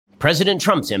President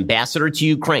Trump's ambassador to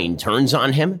Ukraine turns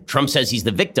on him. Trump says he's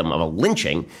the victim of a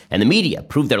lynching, and the media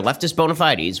prove their leftist bona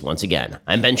fides once again.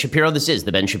 I'm Ben Shapiro. This is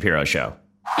The Ben Shapiro Show.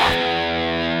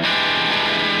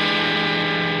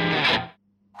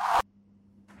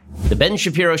 The Ben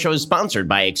Shapiro Show is sponsored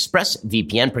by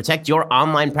ExpressVPN. Protect your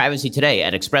online privacy today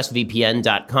at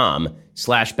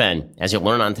expressvpn.com/Ben. As you'll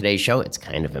learn on today's show, it's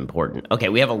kind of important. Okay,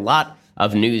 we have a lot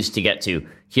of news to get to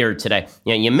here today.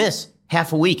 You miss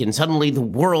half a week and suddenly the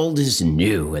world is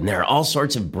new and there are all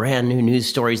sorts of brand new news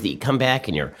stories that you come back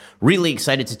and you're really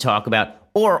excited to talk about.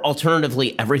 Or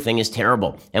alternatively, everything is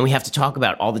terrible and we have to talk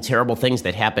about all the terrible things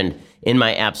that happened in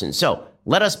my absence. So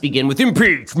let us begin with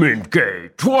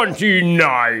Impeachment-Gate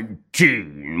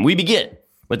 2019. We begin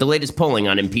with the latest polling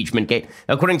on Impeachment-Gate.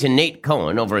 According to Nate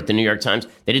Cohen over at the New York Times,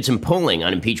 they did some polling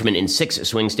on impeachment in 6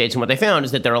 swing states, and what they found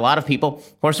is that there are a lot of people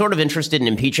who are sort of interested in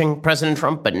impeaching President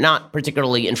Trump, but not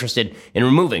particularly interested in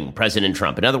removing President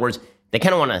Trump. In other words, they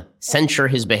kind of want to censure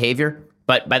his behavior,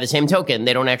 but by the same token,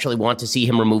 they don't actually want to see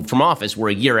him removed from office. We're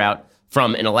a year out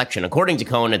from an election. According to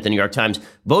Cohen at the New York Times,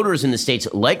 voters in the states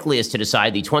likeliest to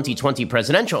decide the 2020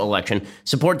 presidential election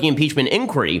support the impeachment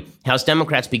inquiry House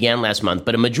Democrats began last month,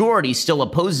 but a majority still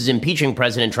opposes impeaching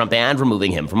President Trump and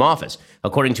removing him from office,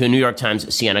 according to a New York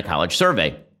Times Siena College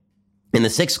survey. In the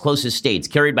 6 closest states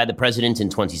carried by the president in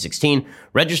 2016,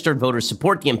 registered voters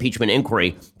support the impeachment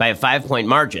inquiry by a 5-point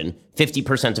margin,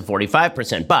 50% to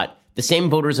 45%, but the same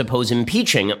voters oppose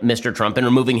impeaching Mr. Trump and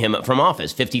removing him from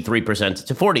office, 53%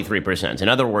 to 43%. In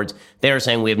other words, they are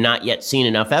saying we have not yet seen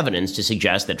enough evidence to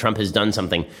suggest that Trump has done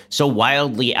something so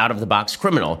wildly out-of-the-box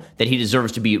criminal that he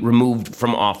deserves to be removed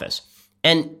from office.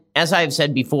 And as I've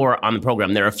said before on the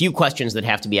program, there are a few questions that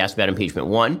have to be asked about impeachment.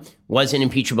 1, was an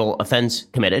impeachable offense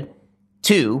committed?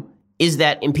 2, is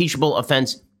that impeachable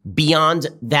offense beyond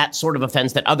that sort of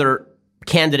offense that other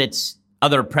candidates,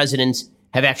 other presidents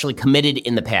have actually committed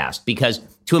in the past? Because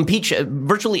to impeach,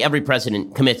 virtually every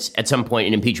president commits at some point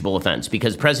an impeachable offense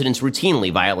because presidents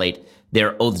routinely violate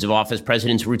their oaths of office.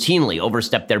 Presidents routinely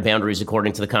overstep their boundaries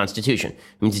according to the Constitution.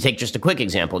 I mean, to take just a quick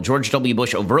example, George W.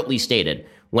 Bush overtly stated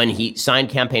when he signed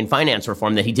campaign finance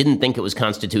reform that he didn't think it was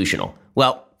constitutional.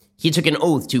 Well, he took an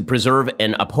oath to preserve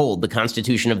and uphold the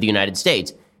Constitution of the United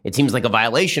States. It seems like a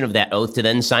violation of that oath to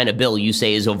then sign a bill you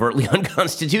say is overtly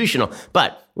unconstitutional.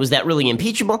 But was that really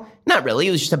impeachable? Not really.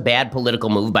 It was just a bad political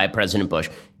move by President Bush.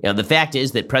 The fact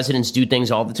is that presidents do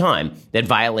things all the time that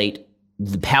violate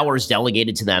the powers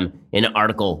delegated to them in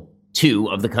Article 2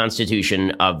 of the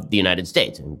Constitution of the United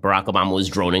States. And Barack Obama was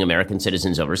droning American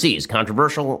citizens overseas.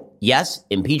 Controversial? Yes.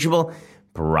 Impeachable?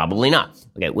 Probably not.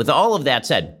 Okay, with all of that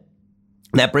said,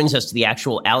 that brings us to the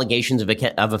actual allegations of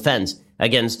offense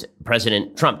against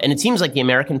President Trump. And it seems like the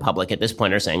American public at this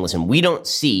point are saying, listen, we don't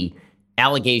see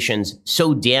allegations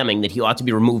so damning that he ought to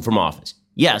be removed from office.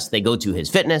 Yes, they go to his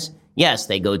fitness. Yes,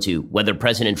 they go to whether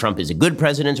President Trump is a good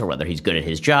president or whether he's good at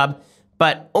his job.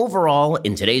 But overall,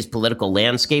 in today's political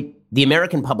landscape, the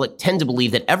American public tend to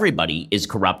believe that everybody is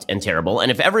corrupt and terrible. And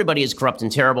if everybody is corrupt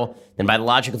and terrible, then by the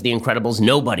logic of The Incredibles,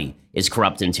 nobody is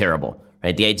corrupt and terrible.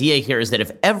 Right? The idea here is that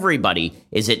if everybody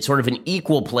is at sort of an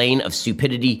equal plane of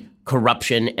stupidity,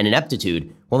 corruption, and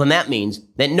ineptitude, well, then that means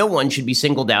that no one should be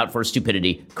singled out for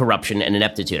stupidity, corruption, and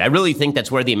ineptitude. I really think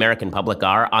that's where the American public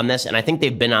are on this, and I think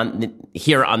they've been on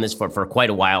this for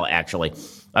quite a while, actually.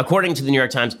 According to the New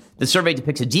York Times, the survey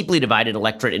depicts a deeply divided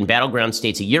electorate in battleground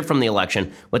states a year from the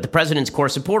election, with the president's core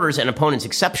supporters and opponents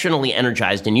exceptionally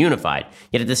energized and unified.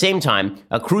 Yet at the same time,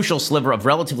 a crucial sliver of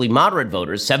relatively moderate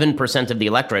voters, 7% of the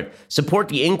electorate, support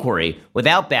the inquiry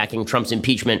without backing Trump's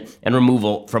impeachment and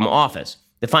removal from office.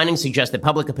 The findings suggest that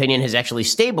public opinion has actually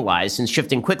stabilized since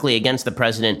shifting quickly against the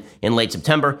president in late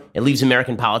September. It leaves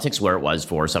American politics where it was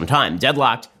for some time,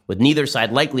 deadlocked, with neither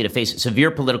side likely to face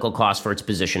severe political costs for its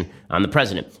position on the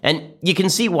president. And you can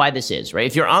see why this is, right?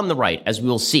 If you're on the right, as we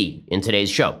will see in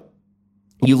today's show,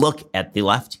 you look at the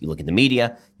left, you look at the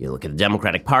media, you look at the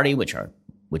Democratic Party, which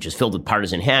is filled with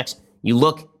partisan hacks. You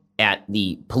look at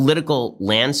the political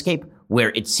landscape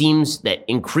where it seems that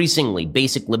increasingly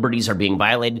basic liberties are being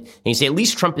violated. And you say, at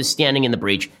least Trump is standing in the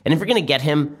breach. And if you're going to get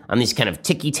him on these kind of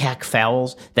ticky-tack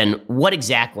fouls, then what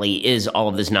exactly is all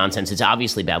of this nonsense? It's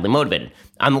obviously badly motivated.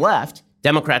 On the left,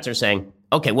 Democrats are saying,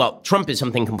 okay, well, Trump is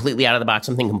something completely out of the box,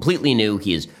 something completely new.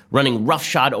 He is running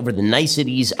roughshod over the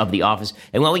niceties of the office.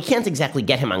 And while we can't exactly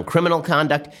get him on criminal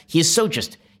conduct, he's so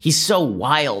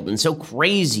wild and so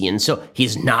crazy, and so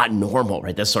he's not normal,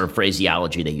 right? That's sort of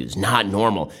phraseology they use, not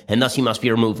normal, and thus he must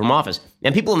be removed from office.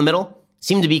 And people in the middle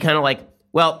seem to be kind of like,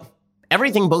 well,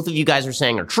 everything both of you guys are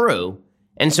saying are true,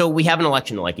 and so we have an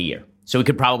election in like a year, so we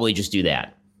could probably just do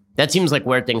that. That seems like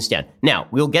where things stand. Now,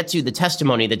 we'll get to the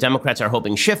testimony that Democrats are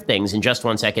hoping shift things in just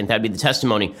 1 second. That'd be the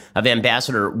testimony of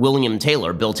Ambassador William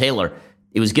Taylor, Bill Taylor.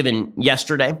 It was given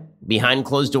yesterday behind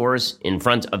closed doors in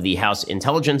front of the House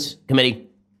Intelligence Committee.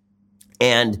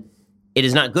 And it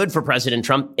is not good for President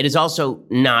Trump. It is also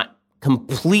not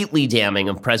completely damning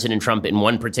of President Trump in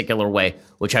one particular way,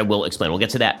 which I will explain. We'll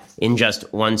get to that in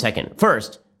just 1 second.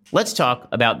 First, let's talk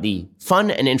about the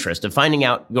fun and interest of finding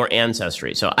out your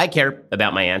ancestry. So I care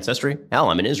about my ancestry. Hell,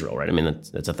 I'm in Israel, right? I mean,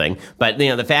 that's a thing. But,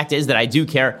 the fact is that I do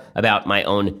care about my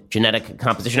own genetic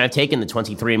composition. I've taken the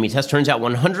 23andMe test. Turns out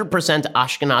 100%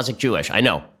 Ashkenazic Jewish. I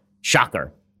know.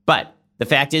 Shocker. But the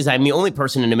fact is I'm the only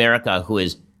person in America who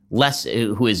is less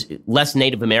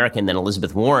Native American than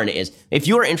Elizabeth Warren is. If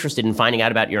you are interested in finding out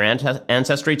about your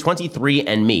ancestry,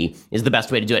 23andMe is the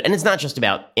best way to do it. And it's not just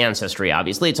about ancestry,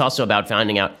 obviously. It's also about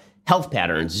finding out health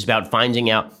patterns. It's about finding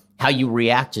out how you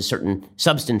react to certain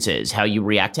substances, how you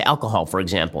react to alcohol, for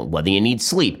example, whether you need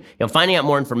sleep. Finding out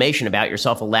more information about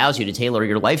yourself allows you to tailor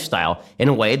your lifestyle in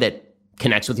a way that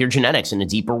connects with your genetics in a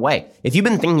deeper way. If you've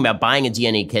been thinking about buying a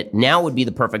DNA kit, now would be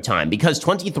the perfect time because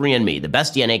 23andMe, the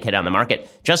best DNA kit on the market,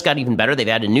 just got even better. They've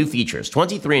added new features.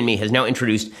 23andMe has now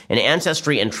introduced an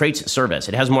ancestry and traits service.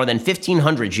 It has more than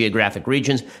 1,500 geographic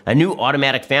regions, a new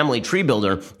automatic family tree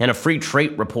builder, and a free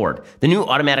trait report. The new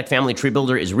automatic family tree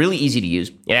builder is really easy to use.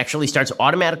 It actually starts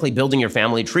automatically building your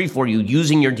family tree for you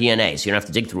using your DNA, so you don't have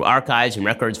to dig through archives and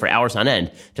records for hours on end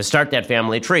to start that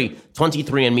family tree.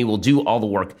 23andMe will do all the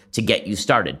work to get you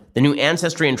started. The new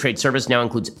Ancestry and Trait service now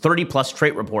includes 30-plus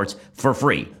trait reports for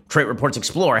free. Trait reports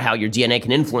explore how your DNA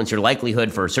can influence your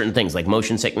likelihood for certain things like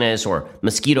motion sickness or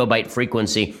mosquito bite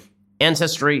frequency.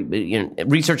 Ancestry,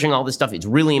 researching all this stuff, it's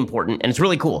really important and it's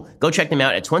really cool. Go check them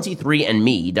out at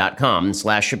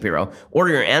 23andme.com/Shapiro.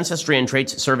 Order your Ancestry and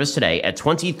Traits service today at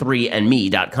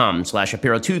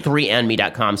 23andme.com/Shapiro,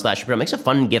 23andme.com/Shapiro. Makes a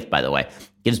fun gift, by the way.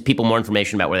 Gives people more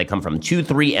information about where they come from.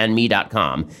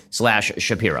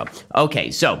 23andme.com/Shapiro. Okay,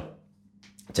 so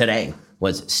today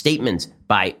was statements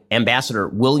by Ambassador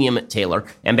William Taylor.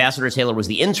 Ambassador Taylor was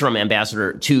the interim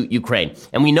ambassador to Ukraine.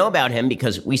 And we know about him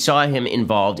because we saw him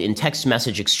involved in text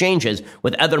message exchanges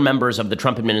with other members of the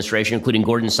Trump administration, including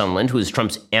Gordon Sondland, who is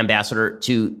Trump's ambassador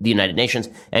to the United Nations,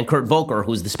 and Kurt Volker,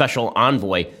 who is the special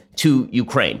envoy to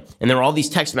Ukraine. And there were all these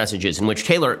text messages in which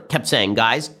Taylor kept saying,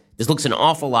 guys, this looks an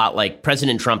awful lot like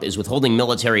President Trump is withholding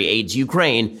military aid to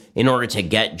Ukraine in order to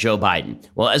get Joe Biden.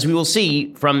 Well, as we will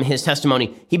see from his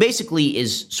testimony, he basically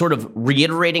is sort of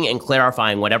reiterating and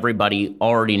clarifying what everybody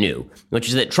already knew, which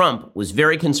is that Trump was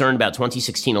very concerned about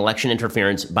 2016 election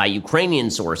interference by Ukrainian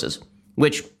sources,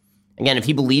 which, again, if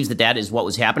he believes that that is what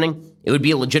was happening, it would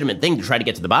be a legitimate thing to try to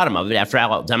get to the bottom of it. After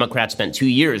all, Democrats spent 2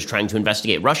 years trying to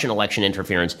investigate Russian election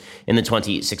interference in the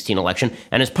 2016 election.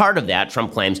 And as part of that,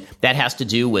 Trump claims that has to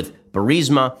do with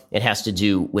Burisma. It has to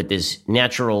do with this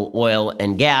natural oil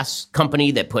and gas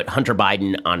company that put Hunter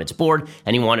Biden on its board.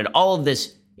 And he wanted all of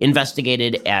this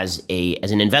investigated as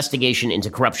an investigation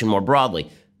into corruption more broadly.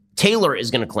 Taylor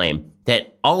is going to claim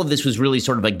that all of this was really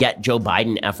sort of a get Joe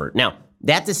Biden effort. Now,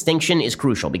 that distinction is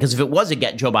crucial because if it was a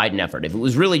get Joe Biden effort, if it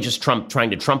was really just Trump trying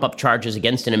to trump up charges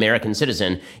against an American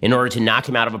citizen in order to knock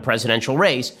him out of a presidential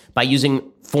race by using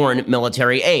foreign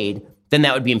military aid, then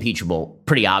that would be impeachable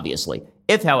pretty obviously.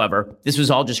 If, however, this was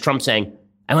all just Trump saying,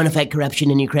 I want to fight corruption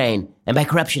in Ukraine, and by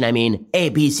corruption I mean A,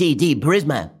 B, C, D,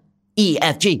 Burisma, E,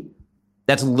 F, G,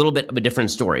 that's a little bit of a different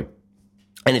story.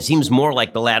 And it seems more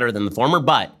like the latter than the former,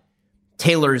 but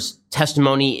Taylor's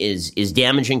testimony is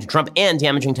damaging to Trump and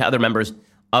damaging to other members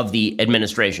of the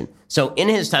administration. So in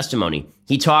his testimony,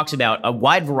 he talks about a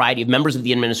wide variety of members of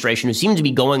the administration who seem to be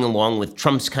going along with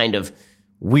Trump's kind of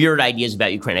weird ideas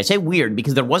about Ukraine. I say weird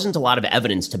because there wasn't a lot of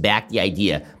evidence to back the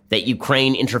idea that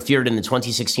Ukraine interfered in the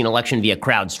 2016 election via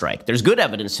CrowdStrike. There's good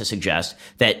evidence to suggest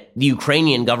that the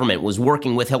Ukrainian government was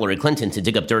working with Hillary Clinton to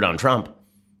dig up dirt on Trump.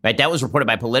 Right? That was reported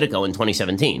by Politico in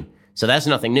 2017. So that's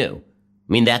nothing new.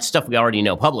 I mean, that's stuff we already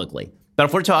know publicly. But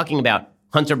if we're talking about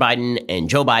Hunter Biden and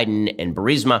Joe Biden and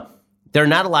Burisma, there are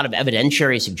not a lot of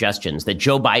evidentiary suggestions that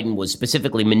Joe Biden was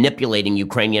specifically manipulating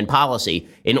Ukrainian policy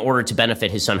in order to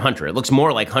benefit his son Hunter. It looks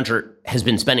more like Hunter has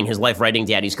been spending his life riding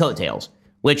daddy's coattails,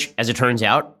 which, as it turns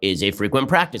out, is a frequent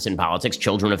practice in politics,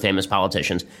 children of famous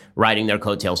politicians riding their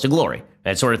coattails to glory.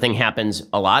 That sort of thing happens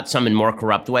a lot, some in more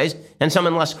corrupt ways and some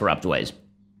in less corrupt ways.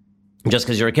 Just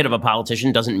because you're a kid of a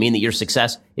politician doesn't mean that your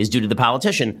success is due to the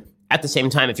politician. At the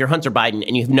same time, if you're Hunter Biden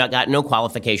and you've got no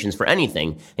qualifications for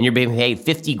anything and you're being paid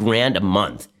 $50,000 a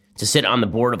month to sit on the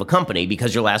board of a company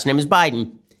because your last name is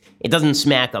Biden, it doesn't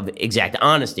smack of exact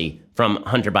honesty from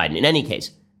Hunter Biden. In any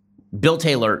case, Bill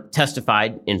Taylor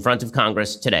testified in front of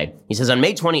Congress today. He says, on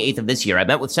May 28th of this year, I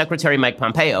met with Secretary Mike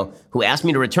Pompeo, who asked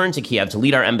me to return to Kiev to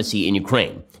lead our embassy in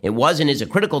Ukraine. It was and is a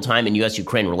critical time in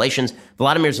U.S.-Ukraine relations.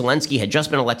 Vladimir Zelensky had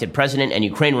just been elected president, and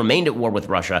Ukraine remained at war with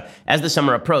Russia. As the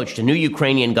summer approached, a new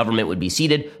Ukrainian government would be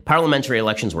seated, parliamentary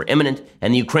elections were imminent,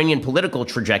 and the Ukrainian political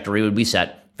trajectory would be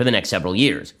set for the next several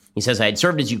years. He says, I had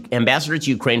served as ambassador to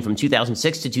Ukraine from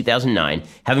 2006 to 2009,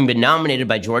 having been nominated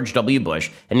by George W.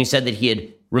 Bush, and he said that he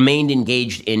had remained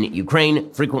engaged in Ukraine,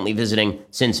 frequently visiting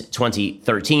since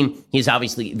 2013. He is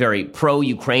obviously very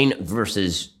pro-Ukraine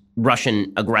versus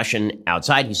Russian aggression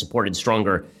outside. He supported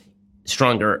stronger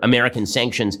American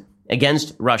sanctions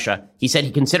against Russia. He said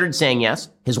he considered saying yes.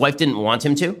 His wife didn't want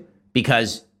him to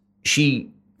because she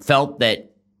felt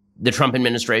that the Trump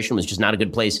administration was just not a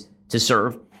good place to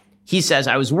serve. He says,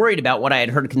 I was worried about what I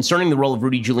had heard concerning the role of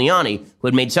Rudy Giuliani, who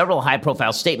had made several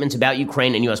high-profile statements about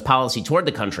Ukraine and U.S. policy toward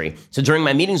the country. So during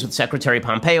my meetings with Secretary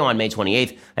Pompeo on May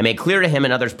 28th, I made clear to him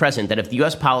and others present that if the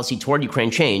U.S. policy toward Ukraine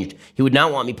changed, he would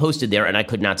not want me posted there and I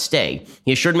could not stay.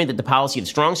 He assured me that the policy of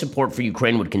strong support for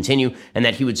Ukraine would continue and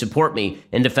that he would support me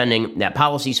in defending that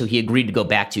policy. So he agreed to go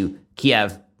back to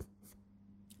Kiev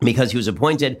because he was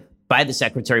appointed by the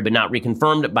secretary but not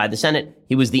reconfirmed by the Senate.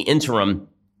 He was the interim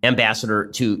ambassador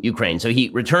to Ukraine. So he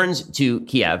returns to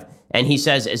Kiev, and he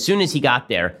says as soon as he got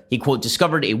there, he, quote,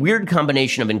 discovered a weird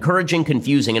combination of encouraging,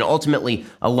 confusing, and ultimately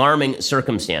alarming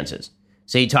circumstances.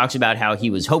 So he talks about how he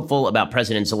was hopeful about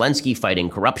President Zelensky fighting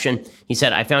corruption. He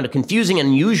said, I found a confusing and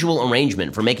unusual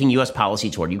arrangement for making U.S. policy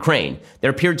toward Ukraine.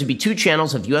 There appeared to be two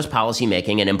channels of U.S. policy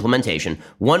making and implementation,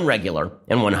 one regular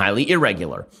and one highly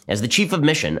irregular. As the chief of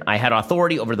mission, I had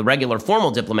authority over the regular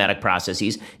formal diplomatic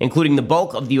processes, including the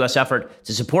bulk of the U.S. effort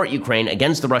to support Ukraine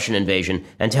against the Russian invasion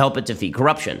and to help it defeat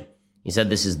corruption. He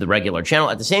said this is the regular channel.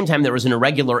 At the same time, there was an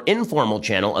irregular, informal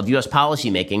channel of U.S.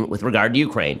 policymaking with regard to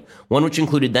Ukraine, one which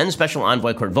included then Special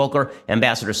Envoy Kurt Volker,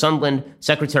 Ambassador Sondland,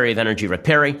 Secretary of Energy Rick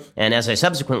Perry, and as I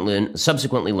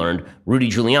subsequently learned, Rudy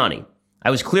Giuliani.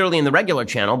 I was clearly in the regular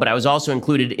channel, but I was also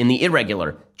included in the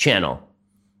irregular channel.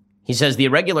 He says the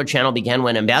irregular channel began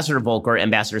when Ambassador Volker,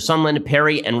 Ambassador Sondland,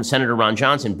 Perry, and Senator Ron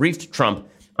Johnson briefed Trump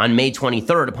on May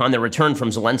 23rd upon their return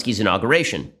from Zelensky's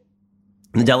inauguration.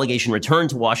 The delegation returned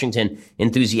to Washington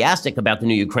enthusiastic about the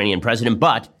new Ukrainian president,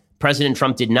 but President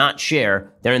Trump did not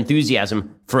share their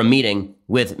enthusiasm for a meeting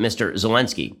with Mr.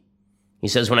 Zelensky. He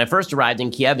says, when I first arrived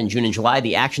in Kiev in June and July,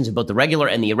 the actions of both the regular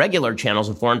and the irregular channels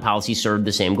of foreign policy served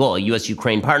the same goal, a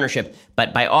U.S.-Ukraine partnership.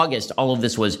 But by August, all of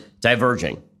this was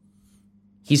diverging.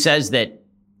 He says that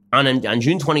on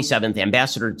June 27th,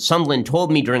 Ambassador Sondland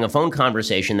told me during a phone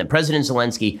conversation that President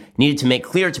Zelensky needed to make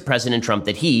clear to President Trump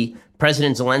that he,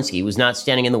 President Zelensky, was not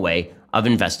standing in the way of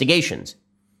investigations.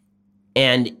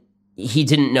 And he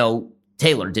didn't know,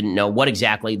 Taylor didn't know what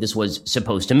exactly this was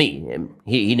supposed to mean.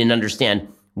 He didn't understand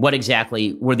what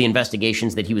exactly were the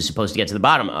investigations that he was supposed to get to the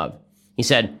bottom of. He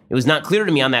said, it was not clear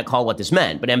to me on that call what this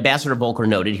meant, but Ambassador Volker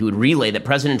noted he would relay that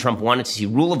President Trump wanted to see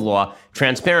rule of law,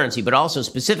 transparency, but also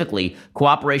specifically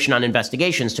cooperation on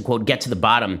investigations to, quote, get to the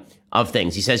bottom of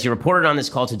things. He says he reported on this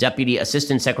call to Deputy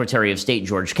Assistant Secretary of State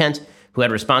George Kent, who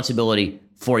had responsibility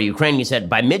for Ukraine. He said,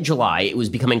 by mid-July, it was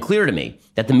becoming clear to me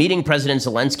that the meeting President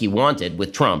Zelensky wanted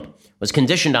with Trump was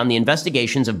conditioned on the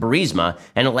investigations of Burisma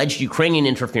and alleged Ukrainian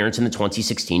interference in the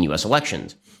 2016 U.S.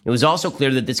 elections. It was also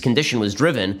clear that this condition was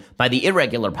driven by the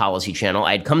irregular policy channel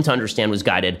I had come to understand was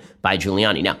guided by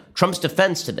Giuliani. Now, Trump's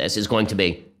defense to this is going to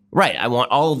be, right, I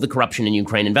want all of the corruption in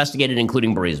Ukraine investigated,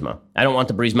 including Burisma. I don't want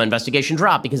the Burisma investigation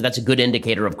dropped because that's a good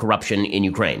indicator of corruption in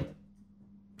Ukraine.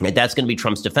 Right, that's going to be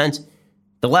Trump's defense.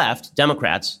 The left,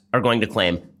 Democrats, are going to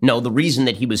claim, no, the reason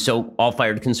that he was so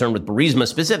all-fired concerned with Burisma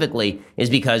specifically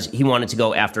is because he wanted to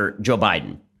go after Joe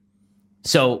Biden.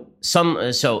 So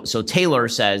Taylor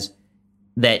says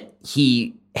that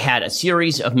he had a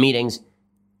series of meetings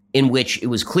in which it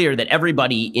was clear that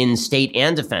everybody in state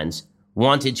and defense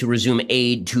wanted to resume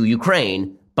aid to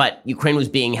Ukraine, but Ukraine was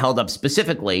being held up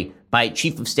specifically by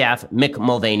Chief of Staff Mick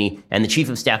Mulvaney, and the Chief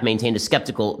of Staff maintained a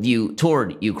skeptical view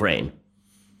toward Ukraine.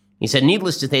 He said,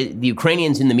 needless to say, the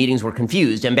Ukrainians in the meetings were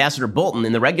confused. Ambassador Bolton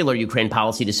in the regular Ukraine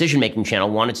policy decision-making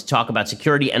channel wanted to talk about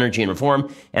security, energy, and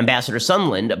reform. Ambassador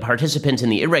Sondland, a participant in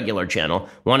the irregular channel,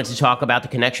 wanted to talk about the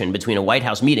connection between a White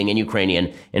House meeting and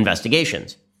Ukrainian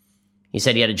investigations. He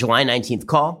said he had a July 19th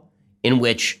call in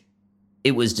which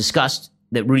it was discussed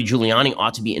that Rudy Giuliani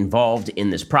ought to be involved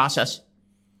in this process.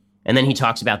 And then he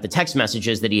talks about the text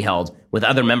messages that he held with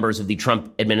other members of the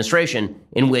Trump administration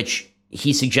in which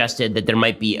he suggested that there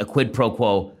might be a quid pro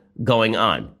quo going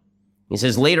on. He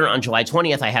says, later on July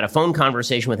 20th, I had a phone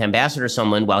conversation with Ambassador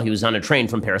Sondland while he was on a train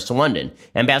from Paris to London.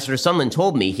 Ambassador Sondland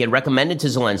told me he had recommended to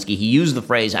Zelensky he use the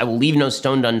phrase, "I will leave no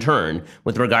stone unturned,"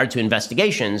 with regard to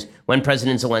investigations when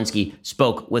President Zelensky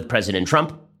spoke with President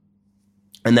Trump.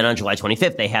 And then on July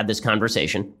 25th, they had this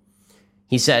conversation.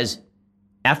 He says,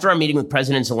 after our meeting with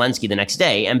President Zelensky the next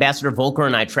day, Ambassador Volker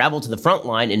and I traveled to the front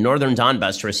line in northern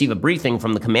Donbas to receive a briefing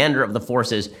from the commander of the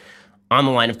forces on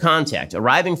the line of contact.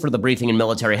 Arriving for the briefing in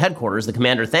military headquarters, the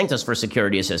commander thanked us for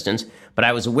security assistance, but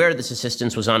I was aware this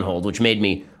assistance was on hold, which made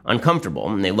me uncomfortable.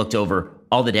 And they looked over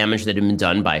all the damage that had been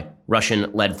done by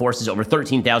Russian-led forces. Over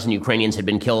 13,000 Ukrainians had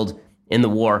been killed in the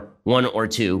war, 1 or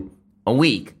 2 a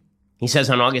week. He says,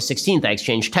 on August 16th, I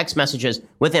exchanged text messages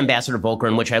with Ambassador Volker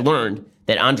in which I learned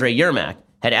that Andrei Yermak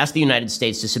had asked the United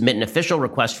States to submit an official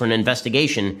request for an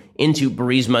investigation into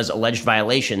Burisma's alleged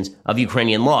violations of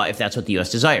Ukrainian law, if that's what the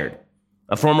U.S. desired.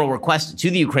 A formal request to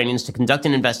the Ukrainians to conduct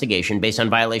an investigation based on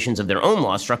violations of their own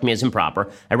law struck me as improper.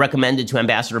 I recommended to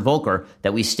Ambassador Volker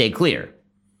that we stay clear.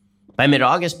 By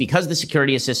mid-August, because the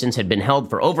security assistance had been held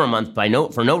for over a month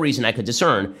for no reason I could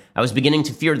discern, I was beginning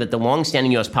to fear that the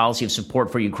long-standing U.S. policy of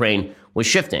support for Ukraine was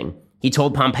shifting. He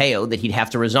told Pompeo that he'd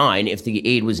have to resign if the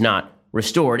aid was not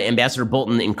restored. Ambassador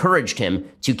Bolton encouraged him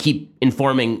to keep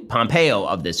informing Pompeo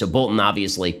of this. So Bolton,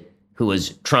 obviously, who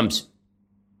was Trump's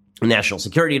national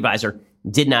security advisor,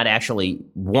 did not actually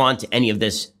want any of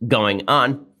this going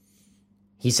on.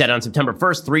 He said on September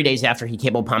 1st, 3 days after he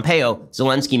cabled Pompeo,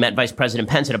 Zelensky met Vice President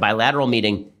Pence at a bilateral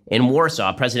meeting in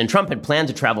Warsaw. President Trump had planned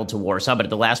to travel to Warsaw, but at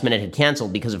the last minute had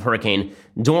canceled because of Hurricane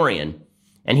Dorian.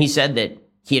 And he said that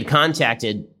he had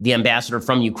contacted the ambassador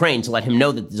from Ukraine to let him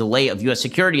know that the delay of U.S.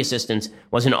 security assistance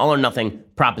was an all-or-nothing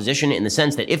proposition, in the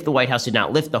sense that if the White House did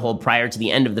not lift the hold prior to the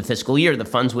end of the fiscal year, the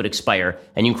funds would expire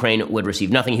and Ukraine would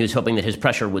receive nothing. He was hoping that his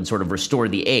pressure would sort of restore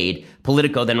the aid.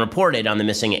 Politico then reported on the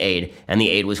missing aid, and the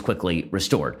aid was quickly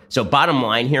restored. So bottom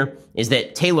line here is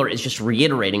that Taylor is just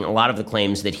reiterating a lot of the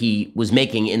claims that he was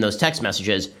making in those text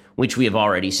messages, which we have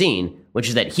already seen, which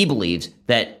is that he believes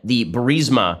that the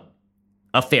Burisma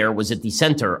affair was at the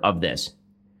center of this,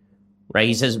 right?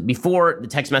 He says before the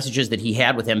text messages that he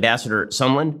had with Ambassador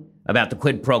Sondland about the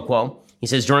quid pro quo, he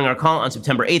says, during our call on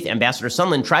September 8th, Ambassador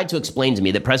Sondland tried to explain to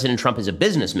me that President Trump is a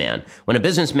businessman. When a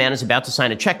businessman is about to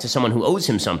sign a check to someone who owes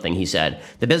him something, he said,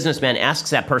 the businessman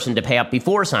asks that person to pay up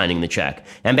before signing the check.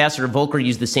 Ambassador Volker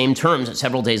used the same terms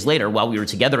several days later while we were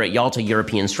together at Yalta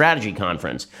European Strategy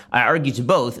Conference. I argued to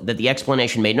both that the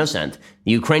explanation made no sense.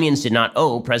 The Ukrainians did not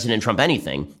owe President Trump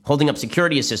anything. Holding up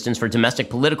security assistance for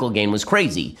domestic political gain was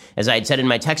crazy. As I had said in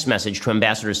my text message to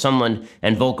Ambassadors Sondland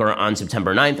and Volker on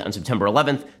September 9th, on September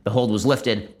 11th, the hold was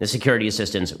lifted, the security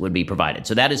assistance would be provided.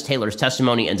 So that is Taylor's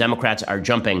testimony, and Democrats are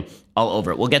jumping all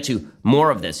over it. We'll get to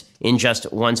more of this in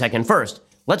just 1 second. First,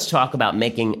 let's talk about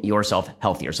making yourself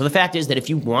healthier. So the fact is that if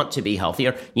you want to be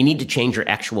healthier, you need to change your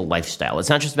actual lifestyle. It's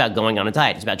not just about going on a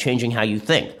diet. It's about changing how you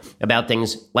think, about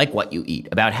things like what you eat,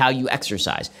 about how you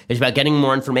exercise. It's about getting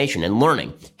more information and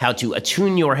learning how to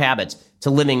attune your habits to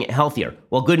living healthier.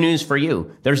 Well, good news for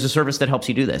you. There's a service that helps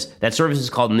you do this. That service is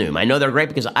called Noom. I know they're great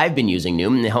because I've been using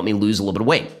Noom, and they help me lose a little bit of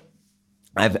weight.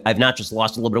 I've not just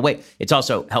lost a little bit of weight. It's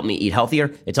also helped me eat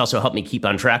healthier. It's also helped me keep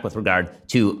on track with regard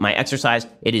to my exercise.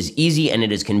 It is easy and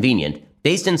it is convenient.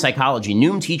 Based in psychology,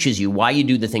 Noom teaches you why you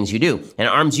do the things you do and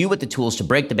arms you with the tools to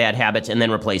break the bad habits and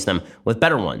then replace them with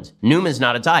better ones. Noom is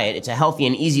not a diet. It's a healthy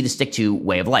and easy to stick to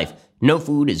way of life. No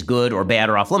food is good or bad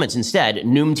or off limits. Instead,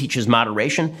 Noom teaches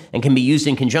moderation and can be used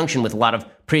in conjunction with a lot of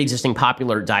pre-existing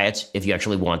popular diets if you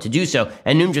actually want to do so.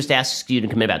 And Noom just asks you to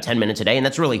commit about 10 minutes a day, and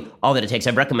that's really all that it takes.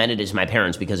 I've recommended it to my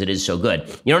parents because it is so good.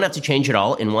 You don't have to change it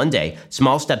all in one day.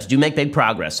 Small steps do make big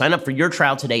progress. Sign up for your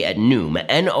trial today at Noom,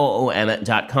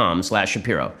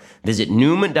 Noom.com/Shapiro. Visit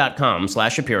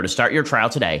Noom.com/Shapiro to start your trial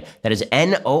today. That is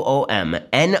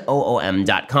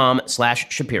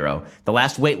Noom.com/Shapiro. The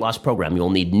last weight loss program. You'll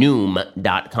need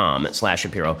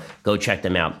Noom.com/Shapiro. Go check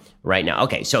them out right now.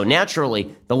 Okay, so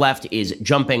naturally, the left is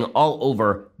jumping all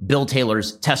over Bill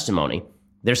Taylor's testimony.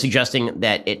 They're suggesting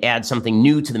that it adds something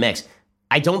new to the mix.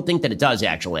 I don't think that it does,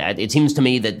 actually. It seems to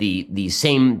me that the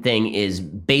same thing is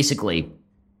basically...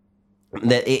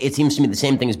 It seems to me the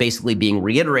same thing is basically being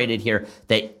reiterated here,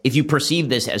 that if you perceive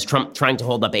this as Trump trying to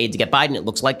hold up aid to get Biden, it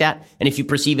looks like that. And if you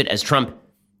perceive it as Trump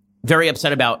very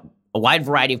upset about a wide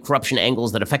variety of corruption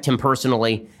angles that affect him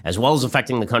personally, as well as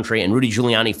affecting the country, and Rudy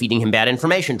Giuliani feeding him bad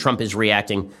information, Trump is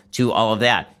reacting to all of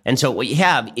that. And so what you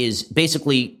have is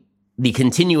basically the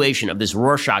continuation of this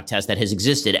Rorschach test that has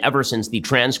existed ever since the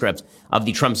transcript of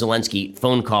the Trump-Zelensky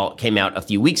phone call came out a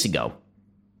few weeks ago.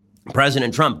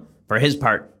 President Trump, for his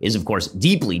part, is, of course,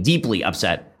 deeply, deeply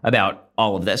upset about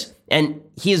all of this. And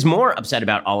he is more upset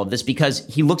about all of this because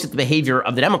he looks at the behavior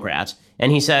of the Democrats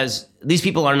and he says, these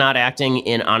people are not acting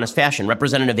in honest fashion.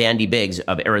 Representative Andy Biggs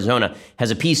of Arizona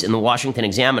has a piece in the Washington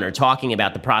Examiner talking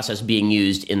about the process being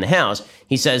used in the House.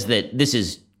 He says that this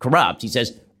is corrupt. He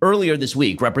says, earlier this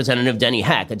week, Representative Denny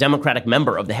Heck, a Democratic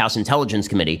member of the House Intelligence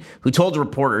Committee, who told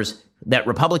reporters that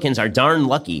Republicans are darn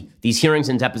lucky these hearings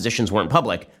and depositions weren't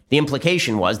public, the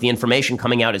implication was the information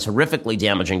coming out is horrifically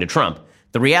damaging to Trump.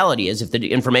 The reality is, if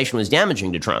the information was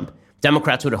damaging to Trump,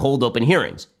 Democrats would hold open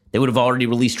hearings. They would have already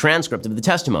released transcript of the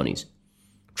testimonies.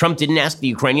 Trump didn't ask the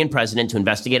Ukrainian president to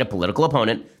investigate a political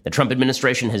opponent. The Trump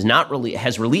administration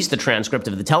has released the transcript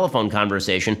of the telephone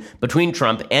conversation between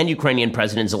Trump and Ukrainian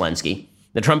President Zelensky.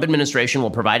 The Trump administration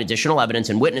will provide additional evidence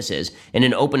and witnesses in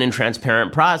an open and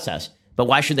transparent process. But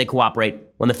why should they cooperate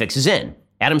when the fix is in?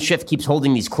 Adam Schiff keeps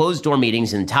holding these closed-door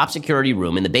meetings in the top security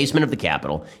room in the basement of the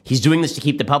Capitol. He's doing this to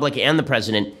keep the public and the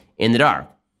president in the dark.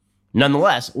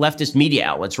 Nonetheless, leftist media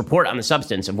outlets report on the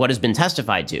substance of what has been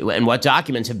testified to and what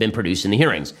documents have been produced in the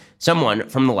hearings. Someone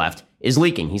from the left is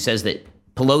leaking. He says that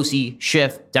Pelosi,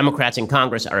 Schiff, Democrats in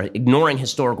Congress are ignoring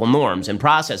historical norms and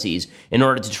processes in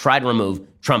order to try to remove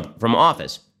Trump from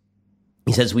office.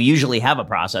 He says we usually have a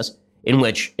process in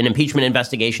which an impeachment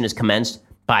investigation is commenced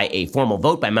by a formal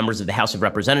vote by members of the House of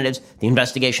Representatives. The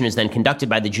investigation is then conducted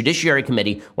by the Judiciary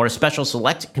Committee or a special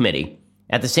select committee.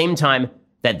 At the same time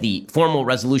that the formal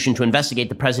resolution to investigate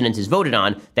the president is voted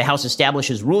on, the House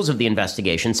establishes rules of the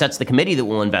investigation, sets the committee that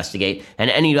will investigate, and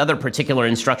any other particular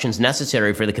instructions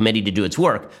necessary for the committee to do its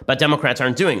work. But Democrats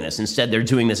aren't doing this. Instead, they're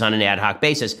doing this on an ad hoc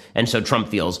basis, and so Trump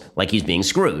feels like he's being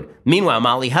screwed. Meanwhile,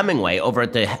 Molly Hemingway over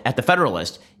at the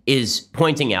Federalist is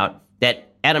pointing out that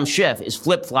Adam Schiff is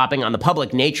flip-flopping on the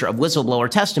public nature of whistleblower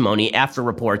testimony after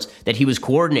reports that he was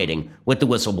coordinating with the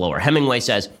whistleblower. Hemingway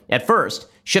says, at first,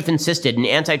 Schiff insisted an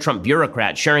anti-Trump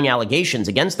bureaucrat sharing allegations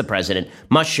against the president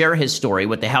must share his story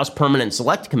with the House Permanent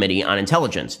Select Committee on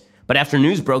Intelligence. But after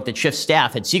news broke that Schiff's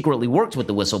staff had secretly worked with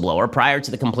the whistleblower prior to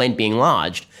the complaint being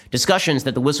lodged, discussions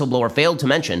that the whistleblower failed to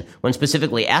mention when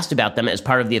specifically asked about them as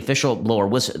part of the official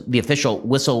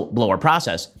whistleblower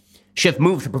process, Schiff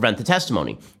moved to prevent the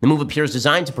testimony. The move appears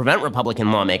designed to prevent Republican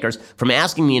lawmakers from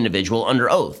asking the individual under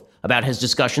oath about his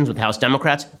discussions with House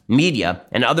Democrats, media,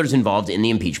 and others involved in the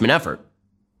impeachment effort.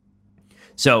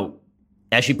 So,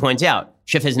 as she points out,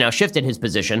 Schiff has now shifted his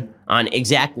position on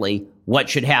exactly what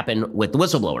should happen with the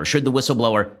whistleblower. Should the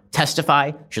whistleblower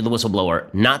testify? Should the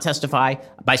whistleblower not testify?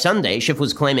 By Sunday, Schiff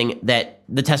was claiming that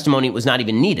the testimony was not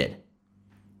even needed.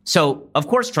 So, of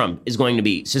course, Trump is going to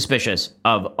be suspicious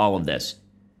of all of this.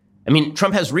 I mean,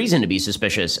 Trump has reason to be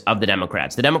suspicious of the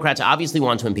Democrats. The Democrats obviously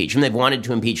want to impeach him. They've wanted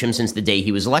to impeach him since the day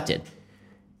he was elected.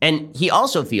 And he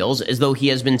also feels as though he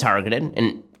has been targeted,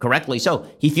 and correctly so.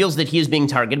 He feels that he is being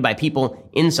targeted by people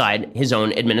inside his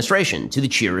own administration to the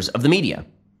cheers of the media.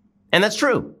 And that's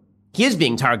true. He is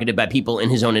being targeted by people in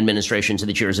his own administration to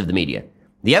the cheers of the media.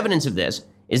 The evidence of this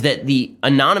is that the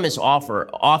anonymous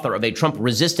author of a Trump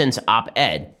resistance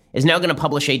op-ed is now going to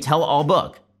publish a tell-all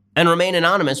book and remain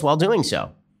anonymous while doing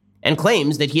so, and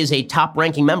claims that he is a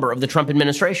top-ranking member of the Trump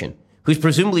administration, who's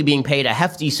presumably being paid a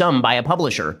hefty sum by a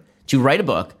publisher to write a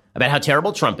book about how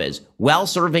terrible Trump is while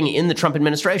serving in the Trump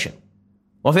administration.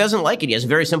 Well, if he doesn't like it, he has a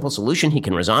very simple solution. He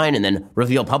can resign and then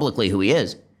reveal publicly who he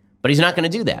is. But he's not going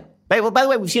to do that. By the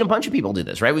way, we've seen a bunch of people do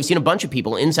this, right? We've seen a bunch of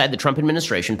people inside the Trump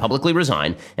administration publicly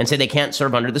resign and say they can't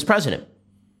serve under this president.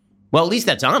 Well, at least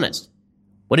that's honest.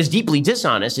 What is deeply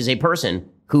dishonest is a person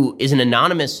who is an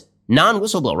anonymous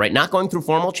non-whistleblower, right? Not going through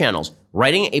formal channels,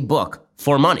 writing a book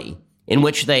for money in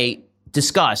which they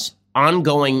discuss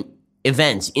ongoing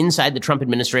events inside the Trump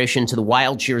administration to the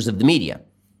wild cheers of the media.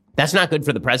 That's not good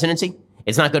for the presidency.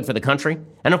 It's not good for the country.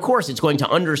 And of course, it's going to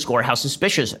underscore how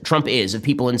suspicious Trump is of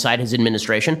people inside his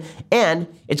administration. And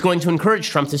it's going to encourage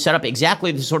Trump to set up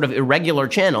exactly the sort of irregular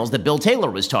channels that Bill Taylor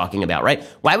was talking about, right?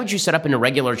 Why would you set up an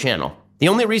irregular channel? The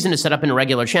only reason to set up an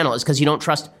irregular channel is because you don't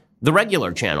trust the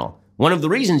regular channel. One of the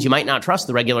reasons you might not trust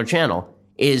the regular channel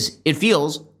is it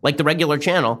feels like the regular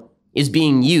channel is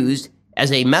being used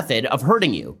as a method of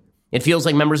hurting you. It feels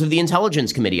like members of the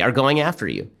intelligence committee are going after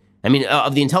you.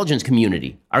 Of the intelligence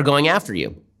community are going after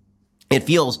you. It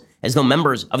feels as though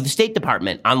members of the State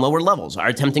Department on lower levels are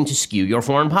attempting to skew your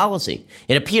foreign policy.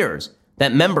 It appears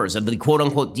that members of the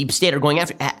quote-unquote deep state are going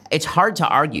after. It's hard to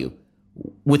argue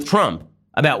with Trump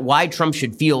about why Trump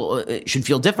should feel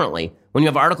differently when you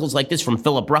have articles like this from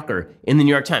Philip Rucker in the New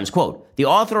York Times. Quote, the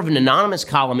author of an anonymous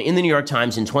column in the New York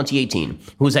Times in 2018,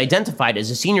 who was identified as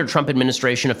a senior Trump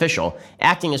administration official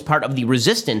acting as part of the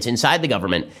resistance inside the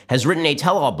government, has written a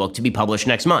tell-all book to be published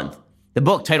next month. The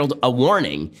book, titled A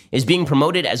Warning, is being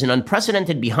promoted as an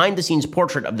unprecedented behind-the-scenes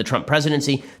portrait of the Trump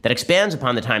presidency that expands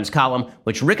upon the Times column,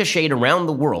 which ricocheted around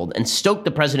the world and stoked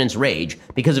the president's rage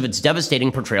because of its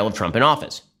devastating portrayal of Trump in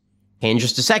office. Okay, in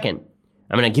just a second,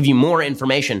 I'm going to give you more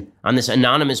information on this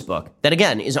anonymous book that,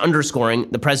 again, is underscoring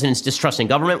the president's distrust in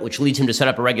government, which leads him to set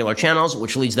up irregular channels,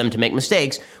 which leads them to make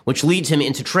mistakes, which leads him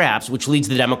into traps, which leads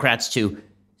the Democrats to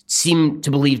seem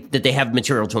to believe that they have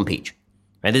material to impeach.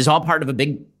 Right? This is all part of a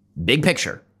big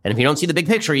picture. And if you don't see the big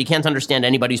picture, you can't understand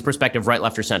anybody's perspective, right,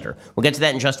 left, or center. We'll get to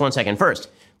that in just 1 second. First,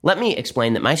 let me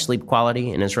explain that my sleep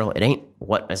quality in Israel, it ain't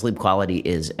what my sleep quality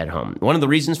is at home. One of the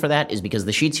reasons for that is because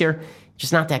the sheets here,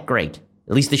 just not that great.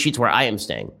 At least the sheets where I am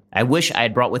staying. I wish I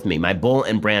had brought with me my Boll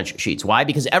and Branch sheets. Why?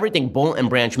 Because everything Boll and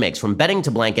Branch makes, from bedding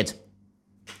to blankets,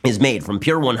 is made from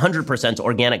pure 100%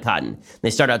 organic cotton. They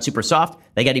start out super soft.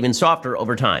 They get even softer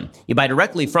over time. You buy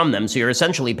directly from them, so you're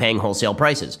essentially paying wholesale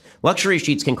prices. Luxury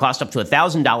sheets can cost up to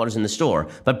 $1,000 in the store,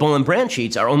 but Boll and Branch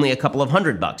sheets are only a couple of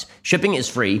 $100. Shipping is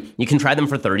free. You can try them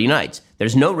for 30 nights.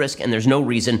 There's no risk and there's no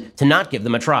reason to not give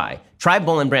them a try. Try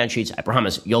Boll and Branch sheets. I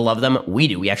promise you'll love them. We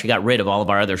do. We actually got rid of all of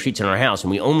our other sheets in our house,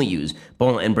 and we only use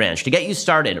Boll and Branch. To get you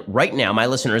started right now, my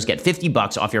listeners get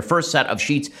 $50 off your first set of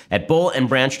sheets at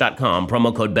bollandbranch.com,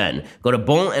 promo code Ben. Go to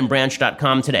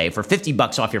bollandbranch.com today for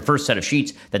 $50 off your first set of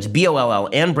sheets. That's BOLL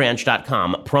and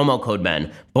branch.com, promo code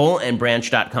Ben.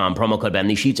 Bollandbranch.com, promo code Ben.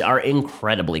 These sheets are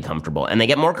incredibly comfortable, and they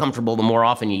get more comfortable the more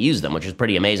often you use them, which is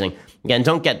pretty amazing. Again,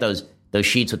 don't get those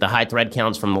sheets with the high thread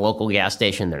counts from the local gas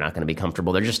station. They're not going to be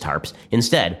comfortable. They're just tarps.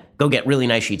 Instead, go get really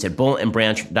nice sheets at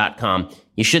bollandbranch.com.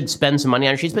 You should spend some money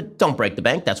on your sheets, but don't break the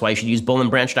bank. That's why you should use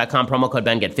bollandbranch.com, promo code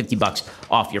Ben, get $50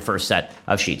 off your first set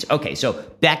of sheets. Okay, so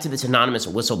back to this anonymous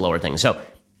whistleblower thing. So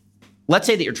let's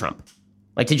say that you're Trump.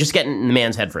 Like, to just get in the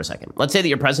man's head for a second. Let's say that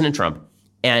you're President Trump,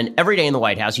 and every day in the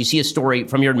White House, you see a story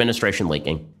from your administration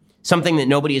leaking. Something that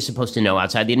nobody is supposed to know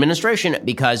outside the administration,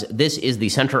 because this is the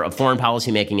center of foreign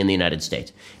policy making in the United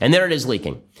States. And there it is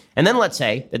leaking. And then let's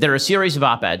say that there are a series of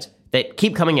op-eds that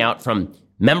keep coming out from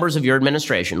members of your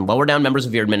administration, lower down members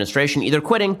of your administration, either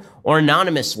quitting or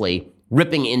anonymously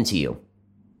ripping into you.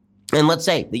 And let's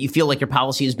say that you feel like your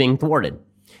policy is being thwarted.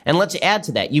 And let's add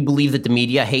to that, you believe that the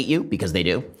media hate you, because they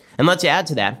do. And let's add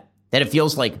to that it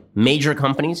feels like major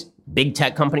companies, big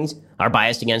tech companies, are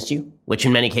biased against you, which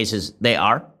in many cases they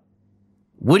are.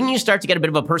 Wouldn't you start to get a bit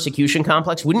of a persecution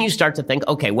complex? Wouldn't you start to think,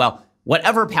 okay, well,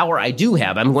 whatever power I do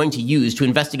have, I'm going to use to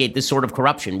investigate this sort of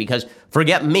corruption, because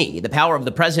forget me, the power of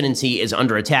the presidency is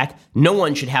under attack. No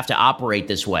one should have to operate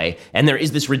this way. And there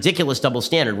is this ridiculous double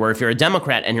standard where if you're a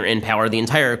Democrat and you're in power, the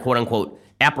entire quote unquote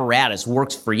apparatus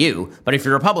works for you. But if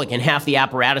you're a Republican, half the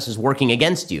apparatus is working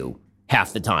against you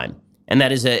half the time. And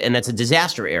that's a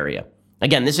disaster area.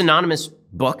 Again, this anonymous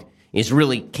book is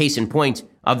really case in point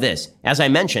of this. As I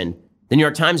mentioned, the New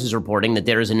York Times is reporting that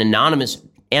there is an anonymous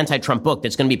anti-Trump book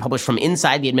that's going to be published from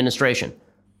inside the administration.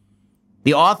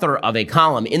 The author of a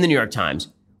column in the New York Times,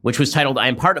 which was titled, "I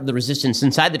am part of the resistance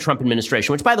inside the Trump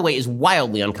administration," which, by the way, is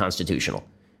wildly unconstitutional.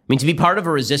 I mean, to be part of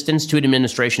a resistance to an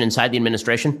administration inside the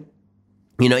administration,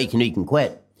 you can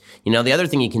quit. The other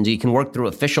thing you can do, you can work through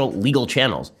official legal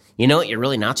channels. You know what you're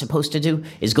really not supposed to do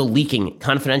is go leaking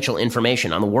confidential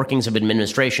information on the workings of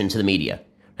administration to the media.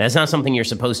 That's not something you're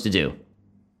supposed to do.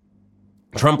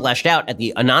 Trump lashed out at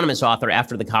the anonymous author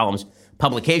after the column's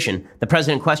publication. The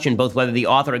president questioned both whether the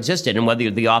author existed and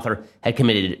whether the author had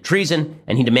committed treason,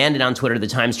 and he demanded on Twitter the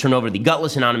Times turn over the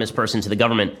gutless anonymous person to the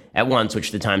government at once,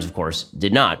 which the Times, of course,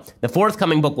 did not. The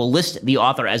forthcoming book will list the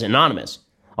author as anonymous.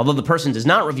 Although the person does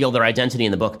not reveal their identity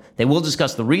in the book, they will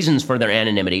discuss the reasons for their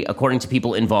anonymity, according to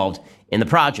people involved in the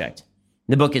project.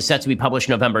 The book is set to be published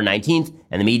November 19th,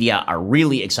 and the media are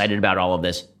really excited about all of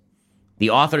this. The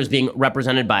author is being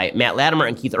represented by Matt Latimer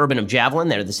and Keith Urban of Javelin.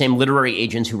 They're the same literary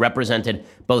agents who represented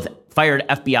both fired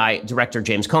FBI Director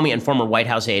James Comey and former White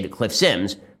House aide Cliff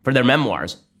Sims for their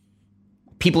memoirs.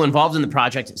 People involved in the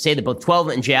project say that both 12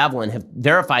 and Javelin have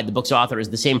verified the book's author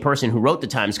is the same person who wrote the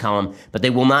Times column, but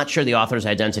they will not share the author's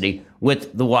identity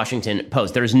with the Washington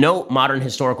Post. There is no modern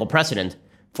historical precedent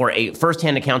for a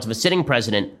firsthand account of a sitting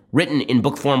president written in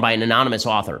book form by an anonymous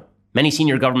author. Many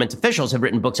senior government officials have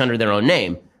written books under their own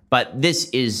name, but this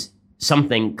is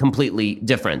something completely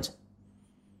different.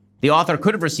 The author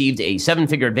could have received a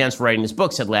 7-figure advance for writing this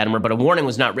book, said Latimer, but a warning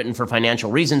was not written for financial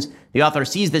reasons. The author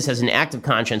sees this as an act of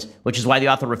conscience, which is why the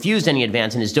author refused any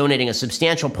advance and is donating a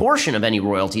substantial portion of any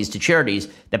royalties to charities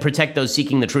that protect those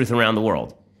seeking the truth around the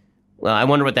world. Well, I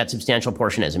wonder what that substantial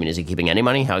portion is. I mean, is he keeping any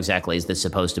money? How exactly is this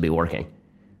supposed to be working?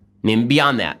 I mean,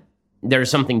 beyond that, there is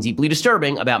something deeply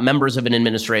disturbing about members of an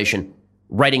administration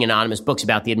writing anonymous books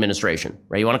about the administration,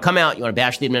 right? You want to come out, you want to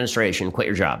bash the administration, quit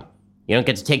your job. You don't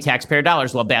get to take taxpayer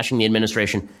dollars while bashing the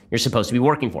administration you're supposed to be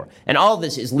working for. And all of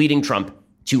this is leading Trump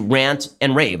to rant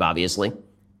and rave, obviously.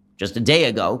 Just a day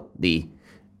ago, the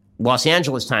Los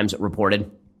Angeles Times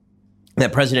reported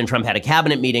that President Trump had a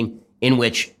cabinet meeting in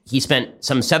which he spent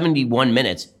some 71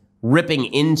 minutes ripping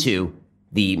into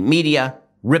the media,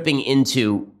 ripping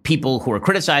into people who were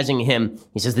criticizing him.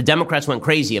 He says the Democrats went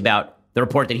crazy about the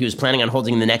report that he was planning on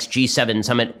holding the next G7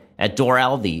 summit at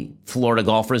Doral, the Florida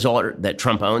golf resort that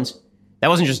Trump owns. That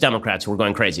wasn't just Democrats who were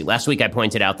going crazy. Last week, I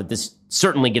pointed out that this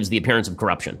certainly gives the appearance of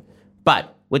corruption.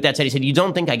 But with that said, he said, you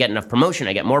don't think I get enough promotion?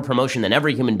 I get more promotion than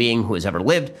every human being who has ever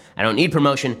lived. I don't need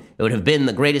promotion. It would have been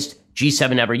the greatest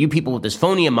G7 ever. You people with this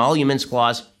phony emoluments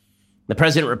clause. The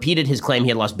president repeated his claim he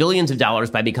had lost billions of dollars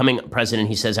by becoming president.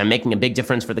 He says, I'm making a big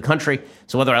difference for the country.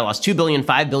 So whether I lost $2 billion,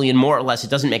 $5 billion, more or less, it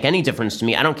doesn't make any difference to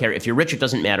me. I don't care. If you're rich, it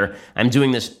doesn't matter. I'm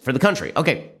doing this for the country.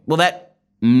 Okay, well, that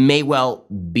may well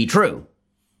be true.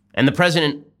 And the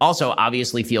president also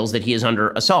obviously feels that he is under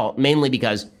assault, mainly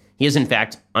because he is, in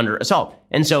fact, under assault.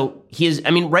 And so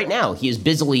right now, he is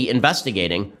busily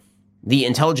investigating the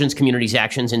intelligence community's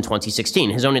actions in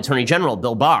 2016. His own attorney general,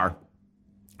 Bill Barr,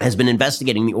 has been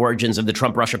investigating the origins of the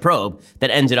Trump-Russia probe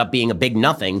that ended up being a big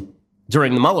nothing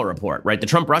during the Mueller report, right? The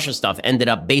Trump-Russia stuff ended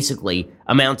up basically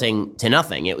amounting to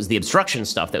nothing. It was the obstruction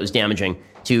stuff that was damaging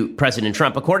to President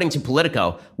Trump. According to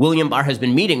Politico, William Barr has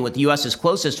been meeting with the U.S.'s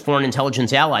closest foreign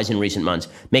intelligence allies in recent months,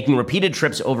 making repeated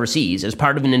trips overseas as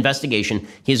part of an investigation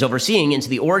he is overseeing into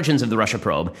the origins of the Russia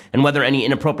probe and whether any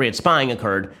inappropriate spying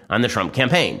occurred on the Trump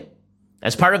campaign.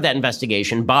 As part of that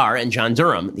investigation, Barr and John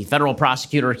Durham, the federal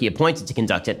prosecutor he appointed to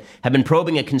conduct it, have been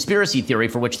probing a conspiracy theory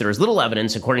for which there is little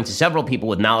evidence, according to several people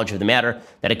with knowledge of the matter,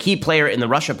 that a key player in the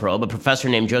Russia probe, a professor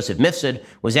named Joseph Mifsud,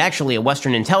 was actually a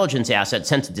Western intelligence asset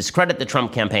sent to discredit the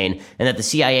Trump campaign, and that the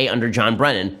CIA under John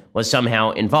Brennan was somehow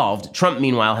involved. Trump,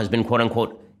 meanwhile, has been,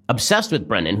 quote-unquote, obsessed with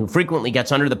Brennan, who frequently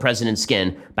gets under the president's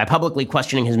skin by publicly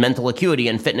questioning his mental acuity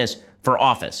and fitness for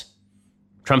office.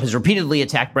 Trump has repeatedly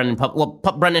attacked Brennan.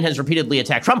 Brennan has repeatedly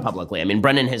attacked Trump publicly. I mean,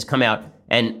 Brennan has come out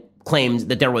and claimed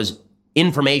that there was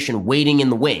information waiting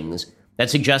in the wings that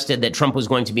suggested that Trump was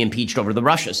going to be impeached over the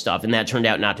Russia stuff, and that turned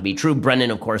out not to be true. Brennan,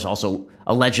 of course, also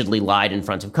allegedly lied in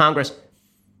front of Congress.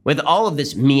 With all of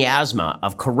this miasma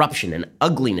of corruption and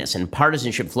ugliness and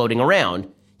partisanship floating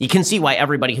around, you can see why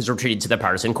everybody has retreated to their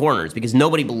partisan corners, because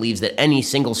nobody believes that any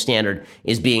single standard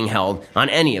is being held on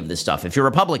any of this stuff. If you're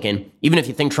a Republican, even if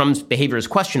you think Trump's behavior is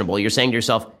questionable, you're saying to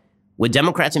yourself, would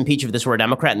Democrats impeach if this were a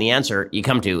Democrat? And the answer you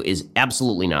come to is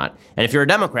absolutely not. And if you're a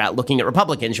Democrat looking at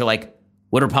Republicans, you're like,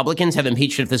 would Republicans have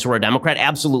impeached if this were a Democrat?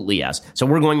 Absolutely yes. So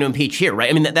we're going to impeach here,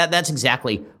 right? I mean, that's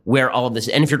exactly where all of this.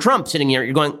 And if you're Trump sitting here,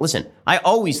 you're going, listen, I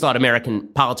always thought American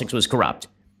politics was corrupt.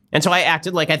 And so I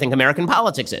acted like I think American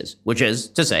politics is, which is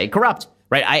to say corrupt,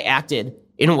 right? I acted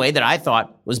in a way that I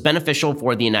thought was beneficial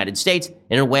for the United States,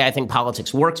 in a way I think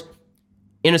politics works.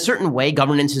 In a certain way,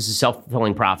 governance is a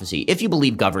self-fulfilling prophecy. If you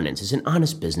believe governance is an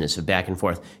honest business of back and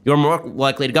forth, you're more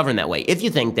likely to govern that way. If you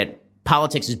think that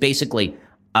politics is basically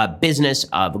a business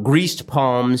of greased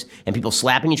palms and people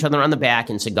slapping each other on the back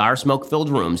in cigar smoke-filled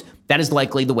rooms, that is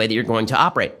likely the way that you're going to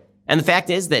operate. And the fact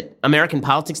is that American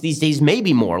politics these days may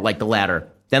be more like the latter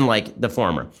than like the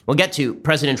former. We'll get to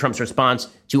President Trump's response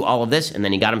to all of this, and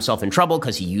then he got himself in trouble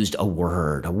because he used a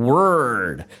word.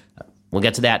 We'll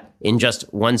get to that in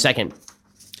just 1 second.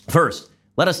 First,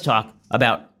 let us talk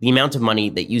about the amount of money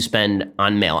that you spend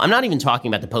on mail. I'm not even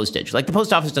talking about the postage. Like, the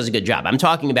post office does a good job. I'm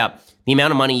talking about the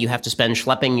amount of money you have to spend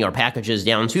schlepping your packages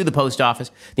down to the post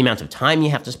office, the amount of time you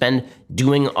have to spend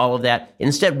doing all of that.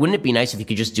 Instead, wouldn't it be nice if you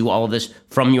could just do all of this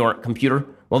from your computer?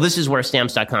 Well, this is where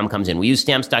Stamps.com comes in. We use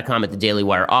Stamps.com at the Daily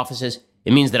Wire offices.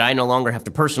 It means that I no longer have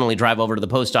to personally drive over to the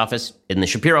post office in the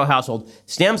Shapiro household.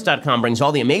 Stamps.com brings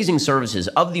all the amazing services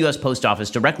of the U.S. Post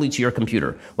Office directly to your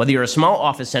computer. Whether you're a small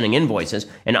office sending invoices,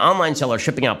 an online seller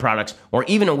shipping out products, or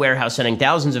even a warehouse sending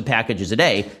thousands of packages a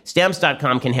day,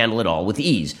 Stamps.com can handle it all with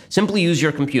ease. Simply use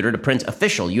your computer to print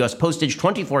official U.S. postage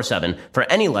 24/7 for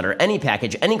any letter, any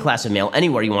package, any class of mail,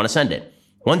 anywhere you want to send it.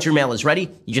 Once your mail is ready,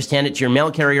 you just hand it to your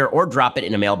mail carrier or drop it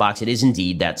in a mailbox. It is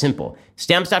indeed that simple.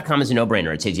 Stamps.com is a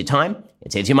no-brainer. It saves you time.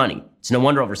 It saves you money. It's no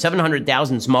wonder over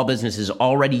 700,000 small businesses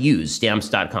already use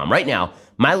Stamps.com. Right now,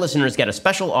 my listeners get a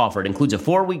special offer. It includes a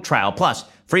 4-week trial plus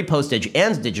free postage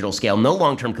and digital scale, no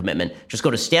long-term commitment. Just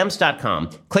go to Stamps.com,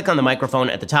 click on the microphone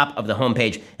at the top of the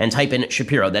homepage, and type in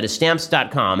Shapiro. That is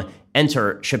Stamps.com.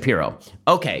 Enter Shapiro.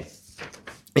 Okay,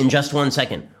 in just 1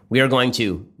 second, we are going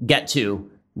to get to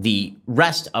the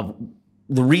rest of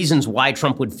the reasons why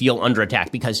Trump would feel under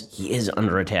attack, because he is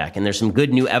under attack. And there's some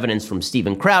good new evidence from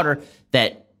Steven Crowder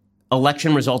that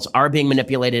election results are being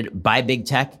manipulated by big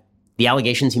tech. The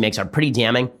allegations he makes are pretty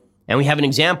damning. And we have an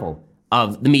example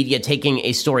of the media taking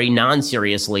a story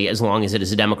non-seriously as long as it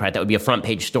is a Democrat. That would be a front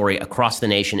page story across the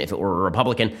nation if it were a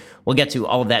Republican. We'll get to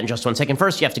all of that in just 1 second.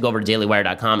 First, you have to go over to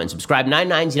dailywire.com and subscribe.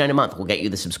 $9.99 a month will get you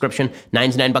the subscription.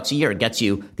 $99 a year gets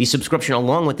you the subscription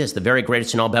along with this, the very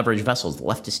greatest in all beverage vessels, the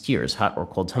leftist tears, hot or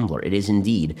cold tumbler. It is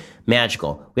indeed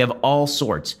magical. We have all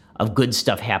sorts of good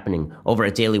stuff happening over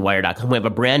at dailywire.com. We have a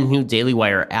brand new Daily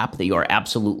Wire app that you are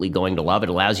absolutely going to love. It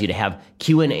allows you to have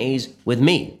Q&As with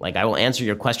me. Like, I will answer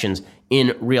your questions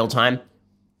in real time.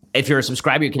 If you're a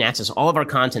subscriber, you can access all of our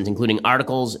content, including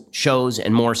articles, shows,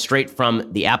 and more straight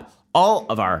from the app. All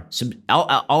of our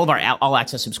all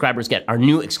access subscribers get our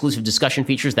new exclusive discussion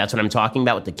features. That's what I'm talking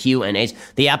about with the Q&As.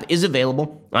 The app is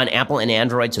available on Apple and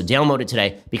Android, so download it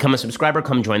today. Become a subscriber.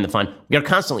 Come join the fun. We are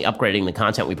constantly upgrading the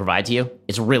content we provide to you.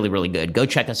 It's really, really good. Go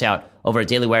check us out over at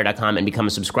dailywire.com and become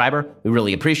a subscriber. We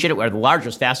really appreciate it. We're the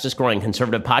largest, fastest growing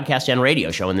conservative podcast and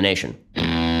radio show in the nation.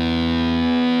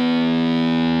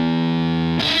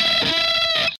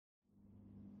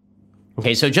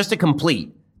 Okay, so just to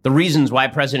complete the reasons why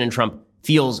President Trump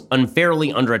feels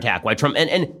unfairly under attack, why Trump,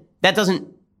 and that doesn't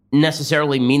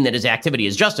necessarily mean that his activity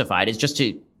is justified. It's just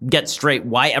to get straight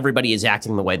why everybody is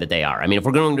acting the way that they are. I mean, if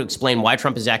we're going to explain why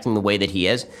Trump is acting the way that he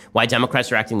is, why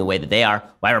Democrats are acting the way that they are,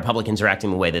 why Republicans are acting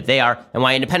the way that they are, and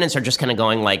why independents are just kind of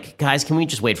going like, guys, can we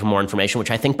just wait for more information, which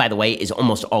I think, by the way, is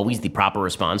almost always the proper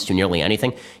response to nearly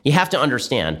anything. You have to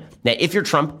understand that if you're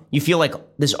Trump, you feel like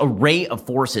this array of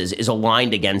forces is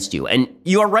aligned against you. And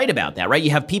you are right about that, right?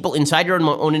 You have people inside your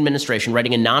own administration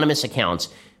writing anonymous accounts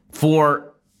for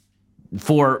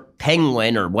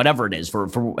Penguin or whatever it is, for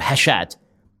Hachette,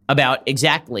 about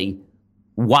exactly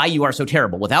why you are so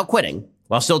terrible without quitting,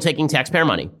 while still taking taxpayer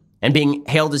money and being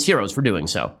hailed as heroes for doing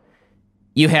so.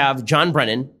 You have John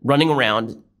Brennan running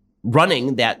around,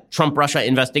 running that Trump-Russia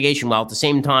investigation, while at the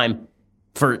same time,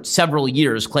 for several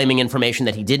years, claiming information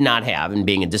that he did not have and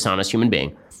being a dishonest human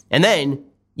being. And then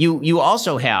you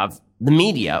also have the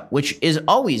media, which is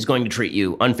always going to treat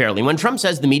you unfairly. When Trump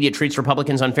says the media treats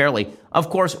Republicans unfairly, of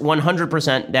course,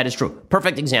 100% that is true.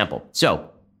 Perfect example.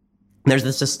 So there's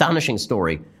this astonishing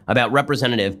story about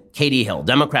Representative Katie Hill,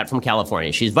 Democrat from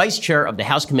California. She's vice chair of the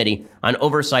House Committee on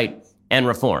Oversight and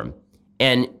Reform.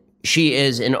 And she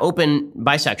is an open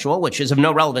bisexual, which is of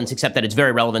no relevance except that it's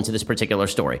very relevant to this particular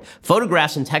story.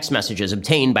 Photographs and text messages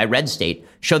obtained by Red State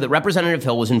show that Representative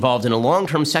Hill was involved in a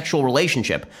long-term sexual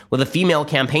relationship with a female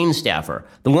campaign staffer.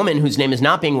 The woman, whose name is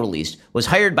not being released, was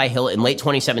hired by Hill in late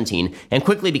 2017 and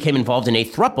quickly became involved in a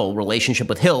throuple relationship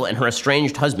with Hill and her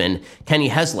estranged husband, Kenny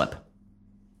Heslop.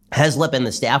 Heslop and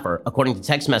the staffer, according to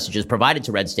text messages provided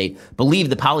to Red State, believed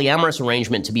the polyamorous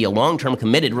arrangement to be a long-term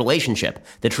committed relationship.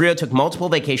 The trio took multiple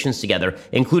vacations together,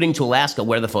 including to Alaska,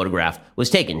 where the photograph was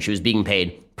taken. She was being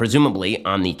paid, presumably,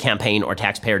 on the campaign or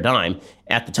taxpayer dime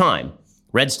at the time.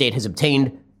 Red State has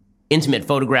obtained intimate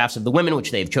photographs of the women,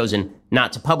 which they have chosen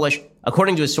not to publish.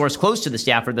 According to a source close to the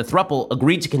staffer, the throuple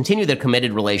agreed to continue their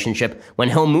committed relationship when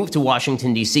Hill moved to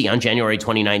Washington, D.C. on January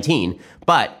 2019,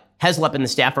 but Heslop and the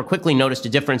staffer quickly noticed a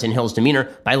difference in Hill's demeanor.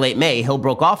 By late May, Hill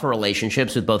broke off her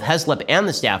relationships with both Heslop and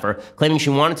the staffer, claiming she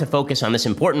wanted to focus on this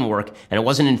important work and it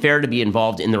wasn't unfair to be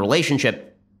involved in the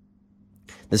relationship.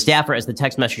 The staffer, as the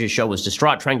text messages show, was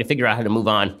distraught, trying to figure out how to move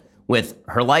on with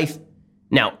her life.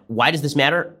 Now, why does this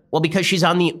matter? Well, because she's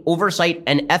on the Oversight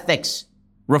and Ethics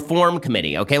Reform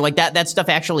Committee, okay? Like that stuff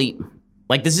actually,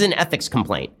 like this is an ethics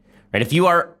complaint, right? If you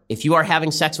are having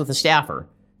sex with a staffer,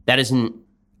 that is an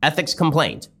ethics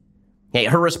complaint. Okay,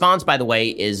 her response, by the way,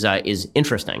 is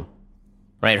interesting,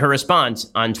 right? Her response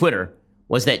on Twitter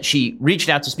was that she reached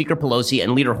out to Speaker Pelosi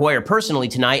and Leader Hoyer personally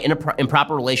to deny an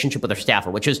improper relationship with her staffer,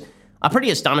 which is a pretty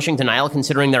astonishing denial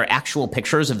considering there are actual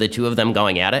pictures of the two of them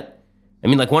going at it. I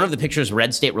mean, like one of the pictures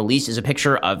Red State released is a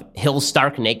picture of Hill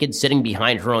stark naked sitting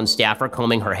behind her own staffer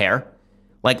combing her hair.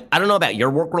 Like, I don't know about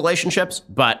your work relationships,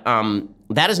 but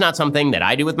that is not something that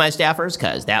I do with my staffers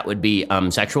because that would be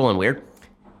sexual and weird.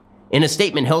 In a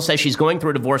statement, Hill says she's going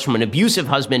through a divorce from an abusive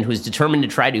husband who's determined to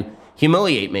try to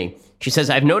humiliate me. She says,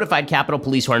 I've notified Capitol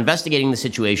Police who are investigating the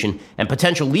situation and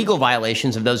potential legal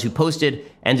violations of those who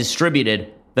posted and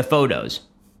distributed the photos.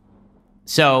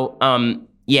 So,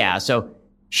 so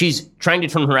she's trying to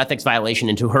turn her ethics violation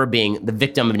into her being the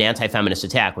victim of an anti-feminist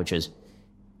attack, which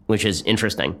is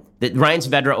interesting. That Ryan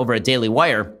Saavedra over at Daily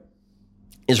Wire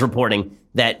is reporting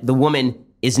that the woman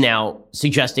is now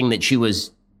suggesting that she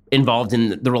was involved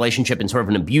in the relationship in sort of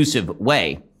an abusive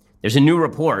way. There's a new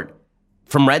report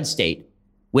from Red State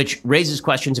which raises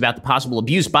questions about the possible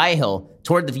abuse by Hill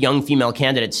toward the young female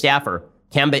candidate staffer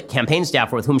campaign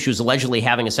staffer with whom she was allegedly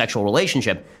having a sexual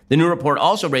relationship. The new report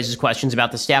also raises questions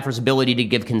about the staffer's ability to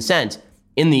give consent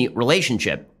in the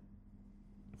relationship.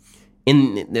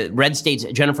 In the Red State's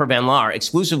Jennifer Van Laar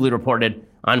exclusively reported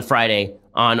on Friday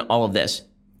on all of this.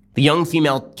 The young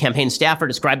female campaign staffer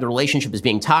described the relationship as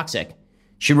being toxic.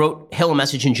 She wrote Hill a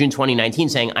message in June 2019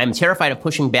 saying, "I'm terrified of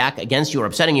pushing back against you or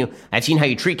upsetting you. I've seen how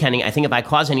you treat Kenny. I think if I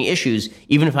cause any issues,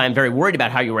 even if I'm very worried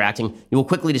about how you were acting, you will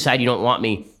quickly decide you don't want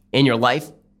me in your life."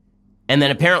 And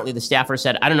then apparently the staffer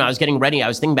said, "I don't know, I was getting ready. I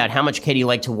was thinking about how much Katie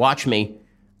liked to watch me.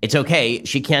 It's okay.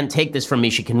 She can't take this from me.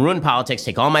 She can ruin politics,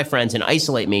 take all my friends, and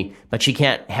isolate me, but she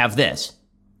can't have this."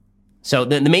 So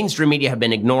the mainstream media have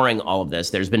been ignoring all of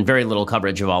this. There's been very little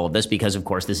coverage of all of this because, of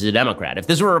course, this is a Democrat. If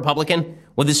this were a Republican,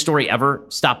 would this story ever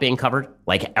stop being covered?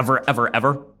 Like ever, ever,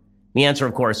 ever? The answer,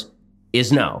 of course,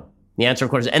 is no. The answer,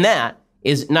 of course, and that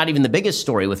is not even the biggest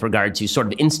story with regard to sort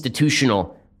of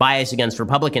institutional bias against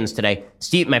Republicans today.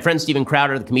 My friend Steven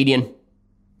Crowder, the comedian,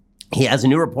 he has a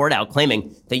new report out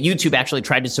claiming that YouTube actually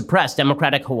tried to suppress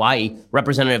Democratic Hawaii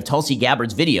Representative Tulsi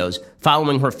Gabbard's videos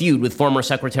following her feud with former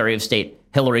Secretary of State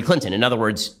Hillary Clinton. In other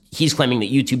words, he's claiming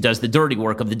that YouTube does the dirty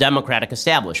work of the Democratic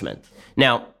establishment.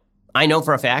 Now, I know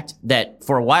for a fact that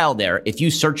for a while there, if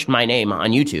you searched my name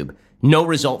on YouTube, no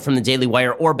result from the Daily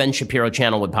Wire or Ben Shapiro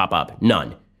channel would pop up.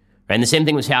 None. And the same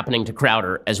thing was happening to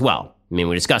Crowder as well. I mean,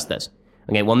 we discussed this.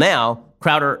 Okay, well now,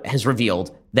 Crowder has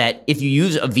revealed that if you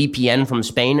use a VPN from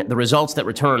Spain, the results that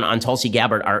return on Tulsi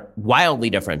Gabbard are wildly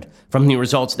different from the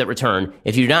results that return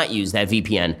if you do not use that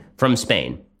VPN from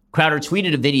Spain. Crowder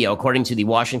tweeted a video, according to the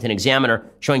Washington Examiner,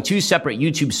 showing two separate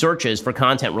YouTube searches for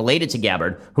content related to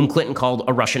Gabbard, whom Clinton called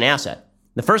a Russian asset.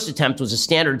 The first attempt was a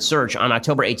standard search on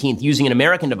October 18th using an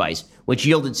American device, which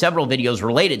yielded several videos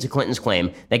related to Clinton's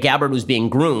claim that Gabbard was being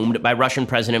groomed by Russian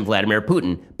President Vladimir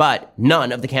Putin, but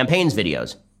none of the campaign's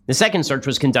videos. The second search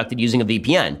was conducted using a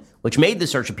VPN, which made the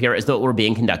search appear as though it were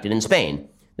being conducted in Spain.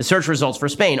 The search results for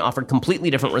Spain offered completely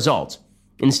different results.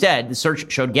 Instead, the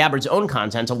search showed Gabbard's own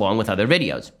content along with other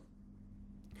videos.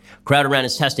 Crowder ran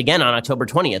his test again on October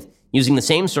 20th, using the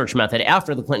same search method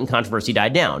after the Clinton controversy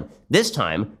died down. This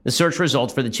time, the search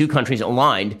results for the two countries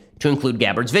aligned to include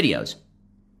Gabbard's videos.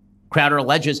 Crowder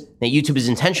alleges that YouTube is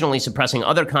intentionally suppressing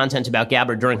other content about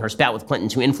Gabbard during her spat with Clinton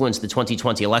to influence the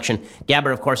 2020 election.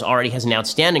 Gabbard, of course, already has an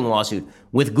outstanding lawsuit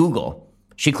with Google.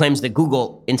 She claims that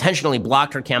Google intentionally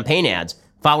blocked her campaign ads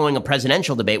following a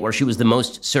presidential debate where she was the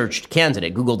most searched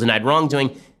candidate. Google denied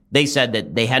wrongdoing. They said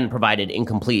that they hadn't provided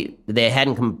complete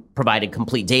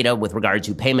data with regard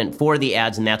to payment for the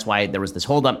ads, and that's why there was this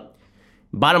holdup.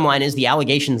 Bottom line is the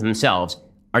allegations themselves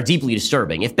are deeply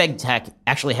disturbing. If Big Tech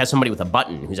actually has somebody with a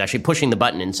button who's actually pushing the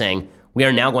button and saying, we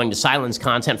are now going to silence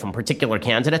content from particular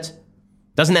candidates,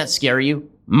 doesn't that scare you?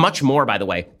 Much more, by the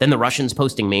way, than the Russians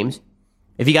posting memes.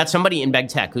 If you got somebody in Big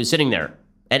Tech who's sitting there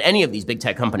at any of these big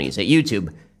tech companies, at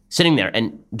YouTube, sitting there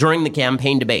and during the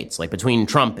campaign debates, like between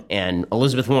Trump and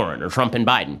Elizabeth Warren or Trump and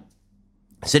Biden,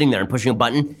 sitting there and pushing a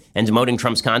button and demoting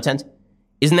Trump's content,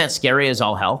 isn't that scary as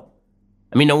all hell?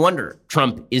 I mean, no wonder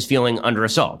Trump is feeling under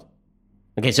assault.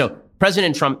 Okay, so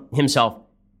President Trump himself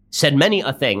said many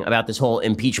a thing about this whole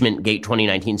impeachment gate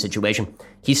 2019 situation.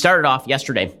 He started off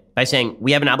yesterday by saying,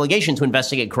 we have an obligation to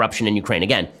investigate corruption in Ukraine.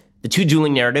 Again, the two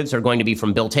dueling narratives are going to be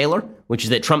from Bill Taylor, which is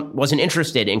that Trump wasn't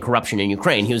interested in corruption in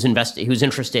Ukraine. He was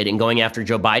interested in going after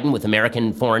Joe Biden with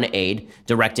American foreign aid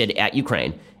directed at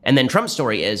Ukraine. And then Trump's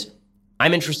story is,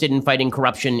 I'm interested in fighting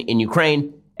corruption in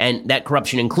Ukraine, and that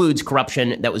corruption includes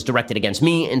corruption that was directed against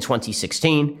me in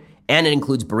 2016, and it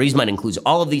includes Burisma, it includes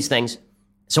all of these things.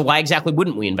 So why exactly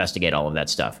wouldn't we investigate all of that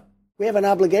stuff? We have an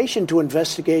obligation to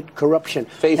investigate corruption.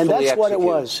 And that's what it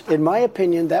was. In my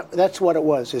opinion, that's what it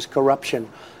was, is corruption.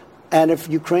 And if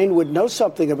Ukraine would know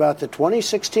something about the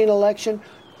 2016 election,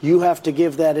 you have to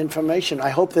give that information.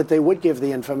 I hope that they would give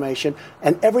the information.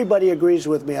 And everybody agrees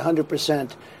with me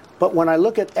 100%. But when I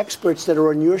look at experts that are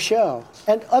on your show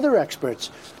and other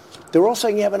experts, they're all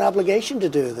saying you have an obligation to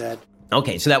do that.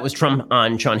 Okay, so that was Trump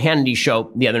on Sean Hannity's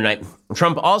show the other night.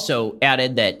 Trump also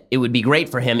added that it would be great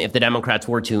for him if the Democrats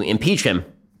were to impeach him.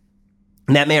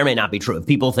 And that may or may not be true. If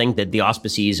people think that the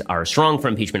auspices are strong for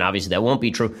impeachment, obviously that won't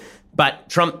be true. But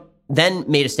Trump then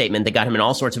made a statement that got him in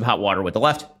all sorts of hot water with the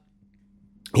left.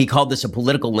 He called this a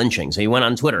political lynching. So he went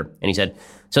on Twitter and he said,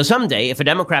 so someday if a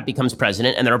Democrat becomes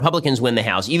president and the Republicans win the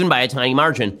House, even by a tiny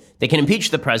margin, they can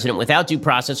impeach the president without due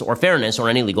process or fairness or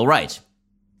any legal rights.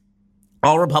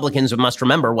 All Republicans must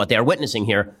remember what they are witnessing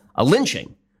here, a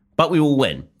lynching, but we will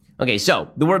win. Okay, so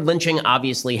the word lynching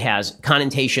obviously has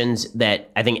connotations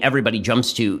that I think everybody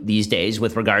jumps to these days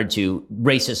with regard to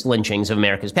racist lynchings of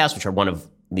America's past, which are one of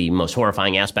the most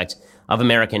horrifying aspects of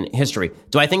American history.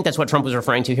 Do I think that's what Trump was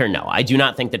referring to here? No, I do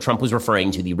not think that Trump was referring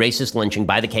to the racist lynching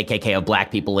by the KKK of black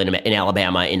people in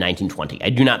Alabama in 1920. I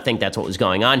do not think that's what was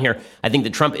going on here. I think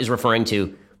that Trump is referring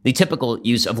to the typical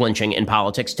use of lynching in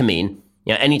politics to mean,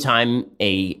 anytime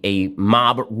a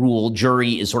mob rule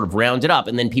jury is sort of rounded up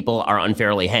and then people are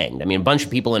unfairly hanged. I mean, a bunch of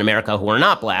people in America who are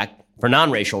not black for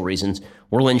non-racial reasons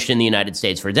were lynched in the United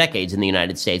States for decades in the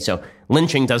United States. So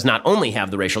lynching does not only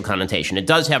have the racial connotation, it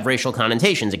does have racial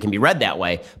connotations. It can be read that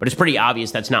way, but it's pretty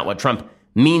obvious that's not what Trump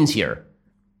means here.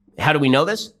 How do we know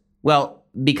this? Well,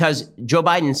 because Joe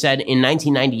Biden said in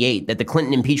 1998 that the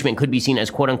Clinton impeachment could be seen as,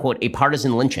 quote unquote, a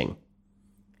partisan lynching.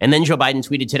 And then Joe Biden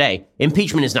tweeted today,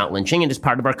 impeachment is not lynching, it is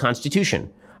part of our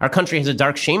Constitution. Our country has a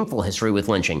dark, shameful history with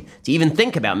lynching. To even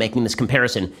think about making this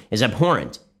comparison is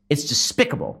abhorrent. It's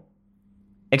despicable.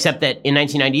 Except that in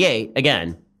 1998,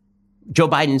 again, Joe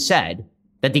Biden said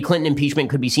that the Clinton impeachment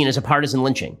could be seen as a partisan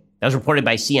lynching. That was reported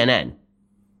by CNN.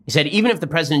 He said, even if the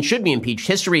president should be impeached,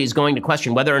 history is going to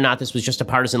question whether or not this was just a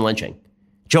partisan lynching.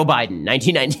 Joe Biden,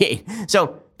 1998.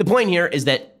 So the point here is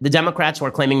that the Democrats who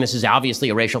are claiming this is obviously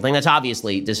a racial thing, that's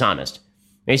obviously dishonest.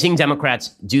 Are you seeing Democrats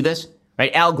do this?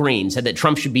 Right? Al Green said that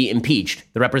Trump should be impeached.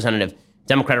 The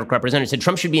Democratic representative said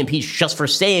Trump should be impeached just for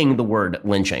saying the word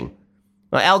lynching.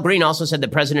 Well, Al Green also said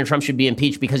that President Trump should be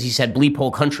impeached because he said bleep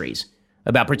whole countries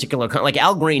about particular, like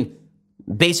Al Green,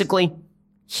 basically,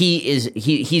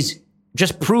 he's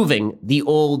just proving the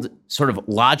old sort of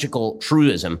logical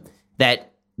truism that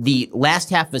the last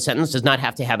half of a sentence does not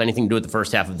have to have anything to do with the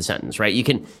first half of the sentence, right? You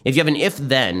can, if you have an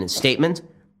if-then statement,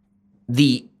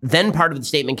 the then part of the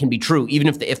statement can be true, even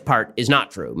if the if part is not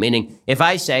true. Meaning, if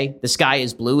I say the sky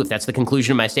is blue, if that's the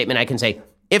conclusion of my statement, I can say,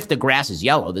 if the grass is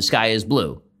yellow, the sky is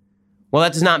blue. Well,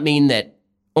 that does not mean that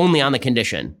only on the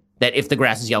condition that if the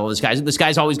grass is yellow, the sky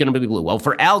is always going to be blue. Well,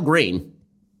 for Al Green,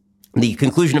 the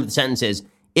conclusion of the sentence is,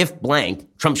 if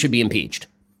blank, Trump should be impeached.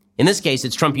 In this case,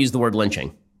 it's Trump used the word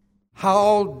lynching.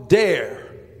 How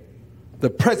dare the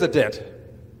president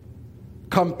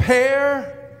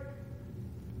compare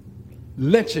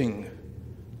lynching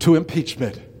to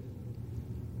impeachment?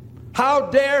 How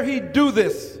dare he do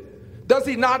this? Does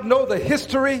he not know the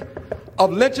history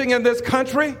of lynching in this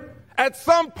country? At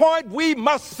some point, we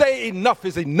must say enough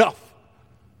is enough.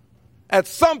 At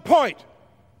some point,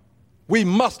 we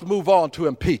must move on to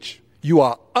impeach. You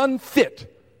are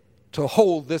unfit to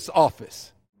hold this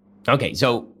office. Okay,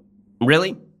 so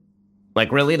really?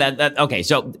 Like, really? Okay,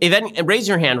 so raise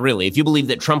your hand, really, if you believe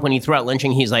that Trump, when he threw out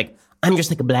lynching, he's like, I'm just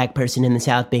like a black person in the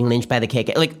South being lynched by the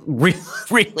KKK. Like,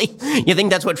 really? You think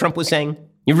that's what Trump was saying?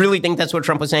 You really think that's what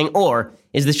Trump was saying? Or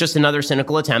is this just another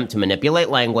cynical attempt to manipulate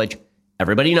language?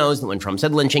 Everybody knows that when Trump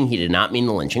said lynching, he did not mean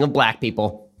the lynching of black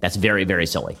people. That's very, very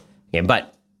silly. Okay,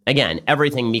 but again,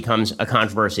 everything becomes a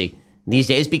controversy these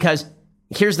days because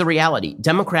here's the reality.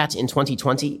 Democrats in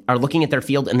 2020 are looking at their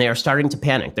field and they are starting to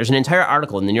panic. There's an entire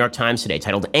article in the New York Times today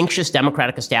titled Anxious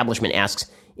Democratic Establishment Asks,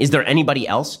 Is there anybody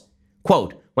else?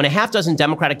 Quote, when a half dozen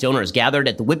Democratic donors gathered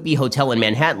at the Whitby Hotel in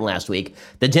Manhattan last week,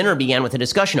 the dinner began with a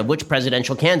discussion of which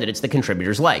presidential candidates the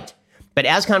contributors liked. But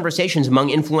as conversations among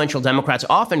influential Democrats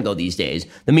often go these days,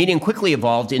 the meeting quickly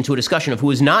evolved into a discussion of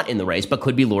who is not in the race but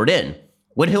could be lured in.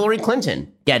 Would Hillary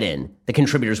Clinton get in? The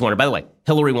contributors wondered. By the way,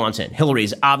 Hillary wants in. Hillary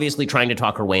is obviously trying to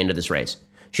talk her way into this race.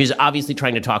 She's obviously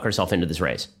trying to talk herself into this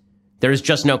race. There is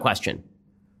just no question,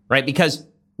 right? Because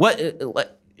what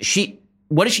does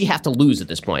she have to lose at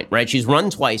this point, right? She's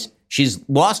run twice. She's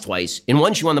lost twice. In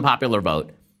one, she won the popular vote.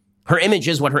 Her image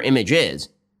is what her image is.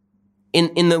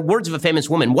 In the words of a famous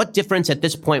woman, what difference at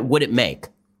this point would it make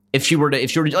if she were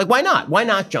to like, why not? Why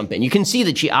not jump in? You can see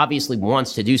that she obviously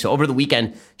wants to do so. Over the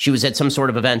weekend, she was at some sort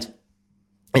of event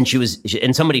and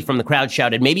and somebody from the crowd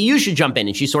shouted, maybe you should jump in.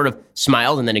 And she sort of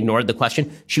smiled and then ignored the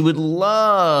question. She would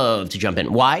love to jump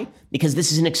in. Why? Because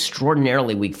this is an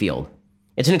extraordinarily weak field.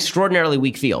 It's an extraordinarily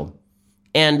weak field.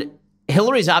 And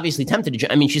Hillary's obviously tempted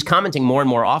to, she's commenting more and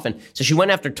more often. So she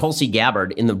went after Tulsi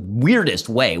Gabbard in the weirdest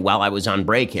way while I was on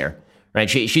break here. Right?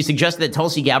 She suggested that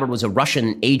Tulsi Gabbard was a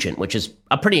Russian agent, which is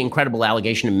a pretty incredible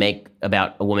allegation to make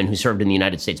about a woman who served in the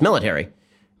United States military.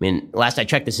 Last I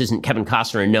checked, this isn't Kevin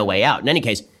Costner in No Way Out. In any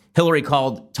case, Hillary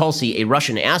called Tulsi a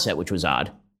Russian asset, which was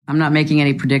odd. I'm not making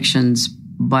any predictions,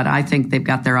 but I think they've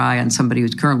got their eye on somebody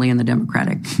who's currently in the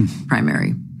Democratic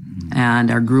primary and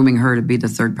are grooming her to be the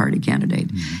third-party candidate.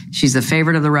 She's the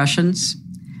favorite of the Russians.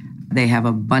 They have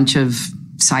a bunch of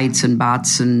sites and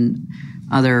bots and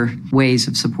other ways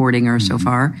of supporting her so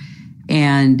far.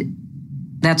 And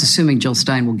That's assuming Jill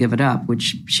Stein will give it up,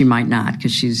 which she might not,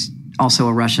 because she's also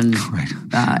a Russian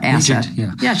asset.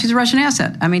 Agent, yeah, she's a Russian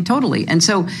asset. I mean, totally. And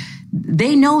so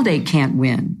they know they can't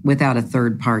win without a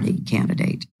third-party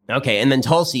candidate. Okay, and then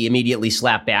Tulsi immediately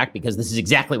slapped back because this is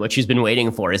exactly what she's been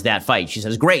waiting for, is that fight. She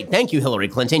says, great, thank you, Hillary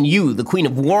Clinton. You, the queen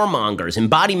of warmongers,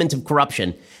 embodiment of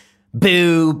corruption.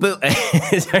 Boo, boo.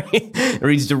 It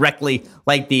reads directly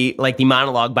like the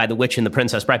monologue by the Witch and the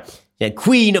Princess Bride.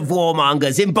 Queen of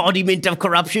warmongers, embodiment of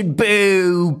corruption.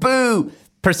 Boo, boo.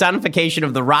 Personification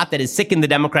of the rot that has sickened the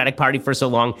Democratic Party for so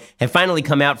long have finally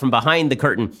come out from behind the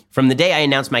curtain. From the day I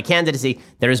announced my candidacy,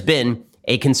 there has been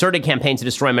a concerted campaign to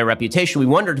destroy my reputation. We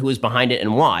wondered who was behind it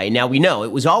and why. Now we know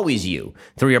it was always you,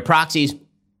 through your proxies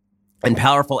and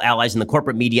powerful allies in the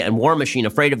corporate media and war machine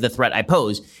afraid of the threat I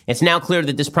pose. It's now clear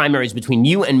that this primary is between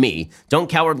you and me. Don't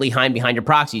cowardly hide behind your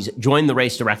proxies. Join the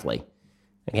race directly.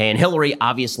 Okay, and Hillary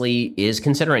obviously is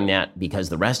considering that because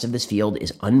the rest of this field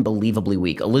is unbelievably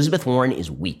weak. Elizabeth Warren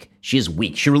is weak. She is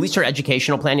weak. She released her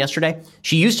educational plan yesterday.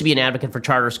 She used to be an advocate for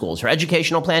charter schools. Her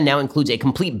educational plan now includes a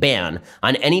complete ban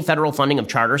on any federal funding of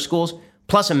charter schools,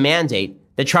 plus a mandate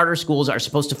that charter schools are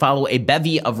supposed to follow a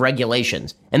bevy of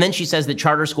regulations. And then she says that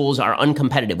charter schools are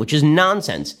uncompetitive, which is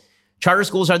nonsense. Charter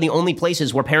schools are the only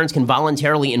places where parents can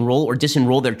voluntarily enroll or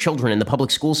disenroll their children in the public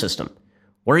school system.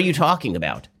 What are you talking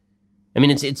about? I mean,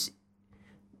 it's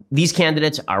these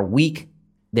candidates are weak.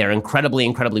 They're incredibly,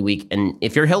 incredibly weak. And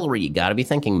if you're Hillary, you got to be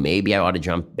thinking, maybe I ought to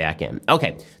jump back in.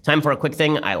 Okay, time for a quick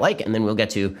thing I like, and then we'll get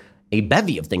to a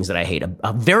bevy of things that I hate,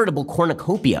 a veritable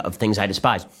cornucopia of things I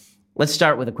despise. Let's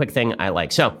start with a quick thing I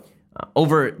like. So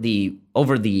over the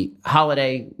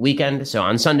holiday weekend, so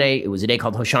on Sunday, it was a day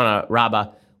called Hoshana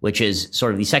Rabbah, which is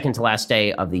sort of the second to last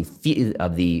day of the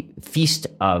feast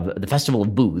of the Festival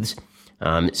of Booths.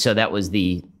 So that was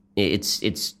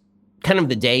it's kind of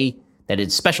the day that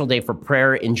it's a special day for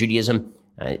prayer in Judaism.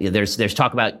 There's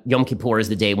talk about Yom Kippur is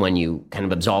the day when you kind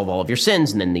of absolve all of your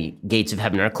sins, and then the gates of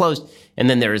heaven are closed. And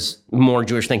then there's more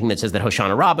Jewish thinking that says that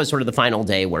Hoshana Rabbah is sort of the final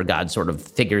day where God sort of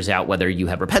figures out whether you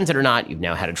have repented or not. You've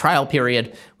now had a trial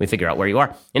period. We figure out where you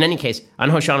are. In any case, on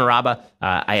Hoshana Rabbah,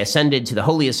 I ascended to the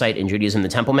holiest site in Judaism, the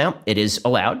Temple Mount. It is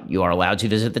allowed. You are allowed to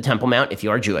visit the Temple Mount if you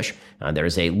are Jewish. There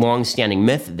is a long-standing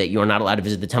myth that you are not allowed to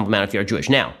visit the Temple Mount if you are Jewish.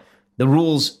 Now, the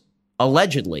rules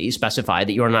allegedly specify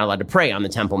that you are not allowed to pray on the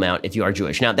Temple Mount if you are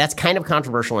Jewish. Now, that's kind of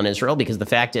controversial in Israel because the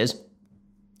fact is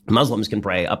Muslims can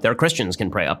pray up there, Christians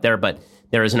can pray up there, but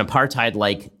there is an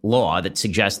apartheid-like law that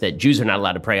suggests that Jews are not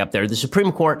allowed to pray up there. The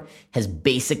Supreme Court has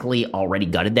basically already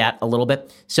gutted that a little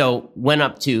bit. So went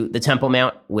up to the Temple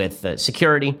Mount with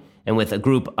security and with a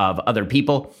group of other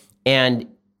people. And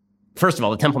first of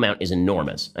all, the Temple Mount is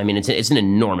enormous. I mean, it's an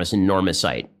enormous, enormous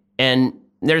site. And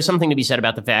there's something to be said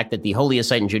about the fact that the holiest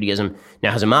site in Judaism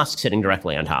now has a mosque sitting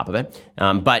directly on top of it.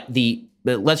 But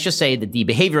let's just say that the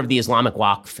behavior of the Islamic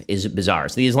Waqf is bizarre.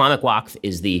 So the Islamic Waqf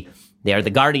they are the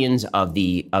guardians of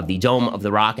the Dome of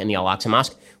the Rock and the Al-Aqsa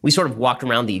Mosque. We sort of walked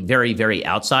around the very, very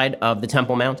outside of the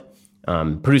Temple Mount.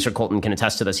 Producer Colton can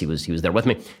attest to this. He was there with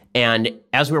me. And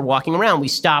as we were walking around, we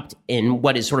stopped in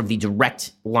what is sort of the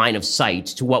direct line of sight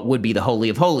to what would be the Holy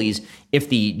of Holies if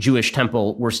the Jewish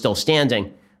temple were still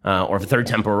standing. Or if a third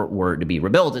temple were to be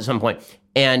rebuilt at some point.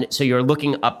 And so you're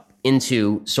looking up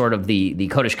into sort of the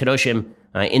Kodesh Kadoshim,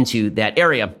 into that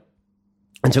area.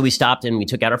 And so we stopped and we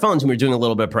took out our phones and we were doing a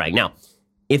little bit of praying. Now,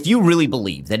 if you really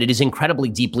believe that it is incredibly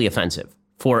deeply offensive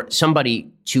for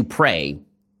somebody to pray,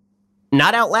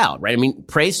 not out loud, right? I mean,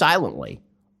 pray silently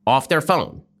off their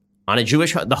phone on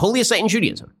the holiest site in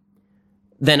Judaism,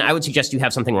 then I would suggest you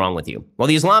have something wrong with you. Well,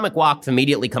 the Islamic Waqf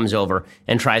immediately comes over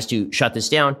and tries to shut this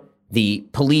down. The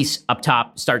police up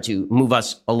top start to move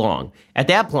us along. At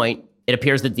that point, it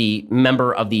appears that the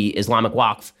member of the Islamic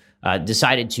Waqf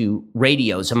decided to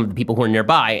radio some of the people who were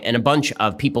nearby, and a bunch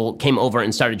of people came over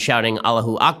and started shouting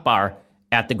Allahu Akbar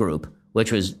at the group,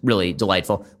 which was really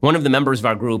delightful. One of the members of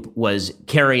our group was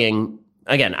carrying,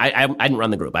 again, I didn't run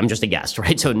the group. I'm just a guest,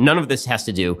 right? So none of this has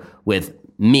to do with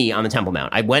me on the Temple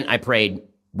Mount. I went, I prayed.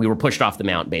 We were pushed off the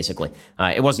mount, basically.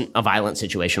 It wasn't a violent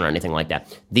situation or anything like that.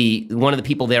 One of the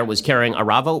people there was carrying a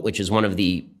ravo, which is one of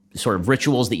the sort of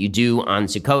rituals that you do on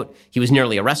Sukkot. He was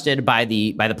nearly arrested by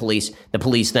the police. The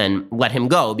police then let him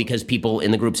go because people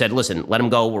in the group said, listen, let him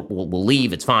go. We'll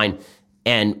leave. It's fine.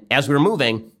 And as we were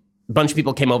moving, a bunch of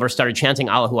people came over, started chanting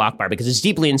Allahu Akbar because it's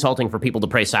deeply insulting for people to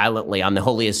pray silently on the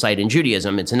holiest site in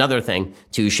Judaism. It's another thing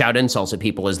to shout insults at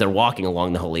people as they're walking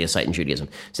along the holiest site in Judaism.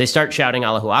 So they start shouting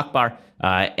Allahu Akbar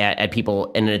at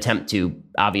people in an attempt to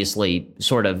obviously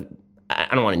sort of,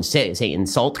 I don't want to say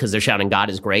insult because they're shouting God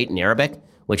is great in Arabic,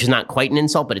 which is not quite an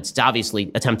insult, but it's obviously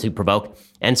an attempt to provoke.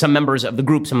 And some members of the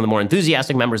group, some of the more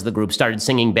enthusiastic members of the group, started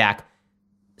singing back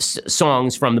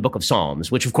songs from the Book of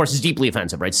Psalms, which of course is deeply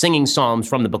offensive, right? Singing psalms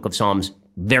from the Book of Psalms,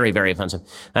 very, very offensive.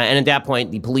 And at that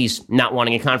point, the police, not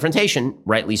wanting a confrontation,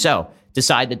 rightly so,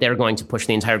 decide that they're going to push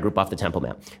the entire group off the Temple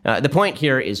Mount. The point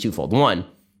here is twofold. One,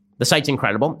 the site's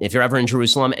incredible. If you're ever in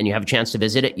Jerusalem and you have a chance to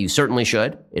visit it, you certainly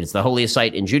should. It is the holiest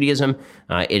site in Judaism.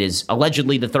 It is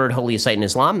allegedly the third holiest site in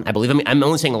Islam. I believe, I'm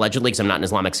only saying allegedly because I'm not an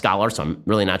Islamic scholar, so I'm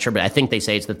really not sure, but I think they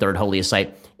say it's the third holiest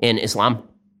site in Islam.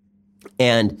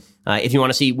 And if you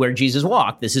want to see where Jesus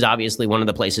walked, this is obviously one of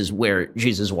the places where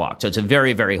Jesus walked. So it's a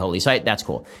very, very holy site. That's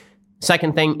cool.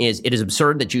 Second thing is, it is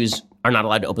absurd that Jews are not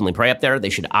allowed to openly pray up there. They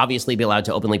should obviously be allowed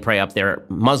to openly pray up there.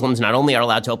 Muslims not only are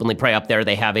allowed to openly pray up there,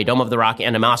 they have a Dome of the Rock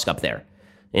and a mosque up there.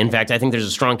 In fact, I think there's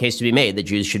a strong case to be made that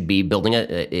Jews should be building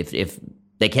if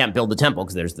they can't build the temple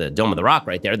because there's the Dome of the Rock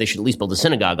right there, they should at least build a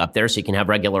synagogue up there so you can have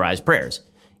regularized prayers.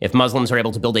 If Muslims are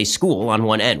able to build a school on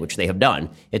one end, which they have done,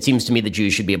 it seems to me that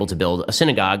Jews should be able to build a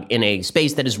synagogue in a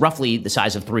space that is roughly the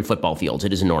size of 3 football fields.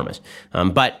 It is enormous.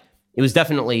 But it was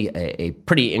definitely a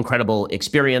pretty incredible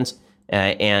experience.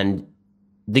 And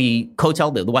the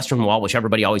Kotel, the Western Wall, which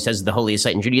everybody always says is the holiest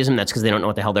site in Judaism, that's because they don't know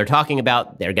what the hell they're talking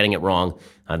about. They're getting it wrong.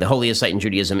 The holiest site in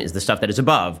Judaism is the stuff that is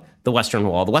above the Western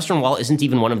Wall. The Western Wall isn't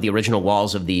even one of the original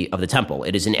walls of the temple.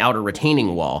 It is an outer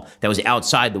retaining wall that was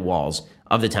outside the walls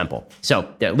of the temple.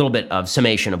 So a little bit of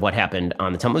summation of what happened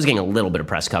on the temple. It was getting a little bit of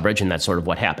press coverage, and that's sort of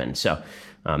what happened. So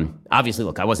obviously,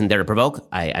 look, I wasn't there to provoke.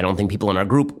 I don't think people in our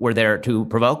group were there to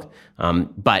provoke.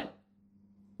 But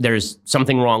there's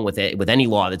something wrong with it, with any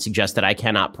law that suggests that I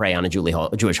cannot pray on a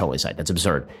Jewish holy site. That's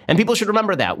absurd. And people should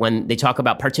remember that when they talk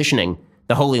about partitioning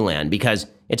the Holy Land, because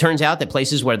it turns out that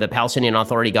places where the Palestinian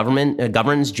Authority government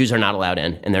governs, Jews are not allowed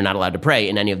in, and they're not allowed to pray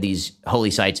in any of these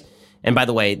holy sites. And by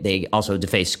the way, they also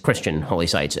deface Christian holy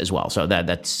sites as well. So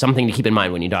that's something to keep in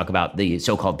mind when you talk about the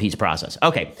so-called peace process.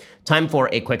 Okay, time for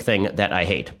a quick thing that I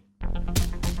hate.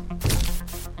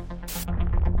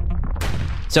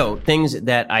 So, things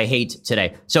that I hate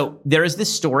today. So, there is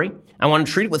this story. I want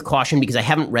to treat it with caution because I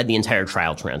haven't read the entire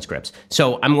trial transcripts.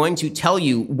 So, I'm going to tell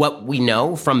you what we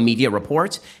know from media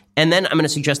reports, and then I'm going to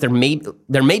suggest there may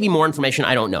be more information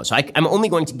I don't know. So, I'm only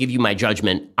going to give you my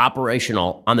judgment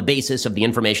operational on the basis of the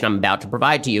information I'm about to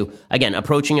provide to you. Again,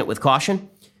 approaching it with caution.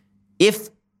 If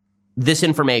this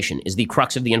information is the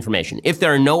crux of the information, if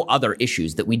there are no other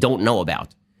issues that we don't know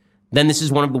about, then this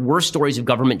is one of the worst stories of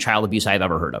government child abuse I have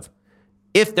ever heard of.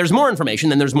 If there's more information,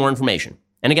 then there's more information.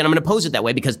 And again, I'm going to pose it that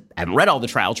way because I haven't read all the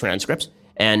trial transcripts,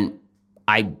 and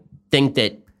I think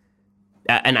that,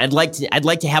 and I'd like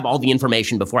to have all the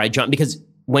information before I jump, because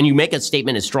when you make a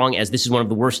statement as strong as this is one of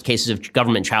the worst cases of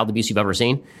government child abuse you've ever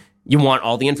seen, you want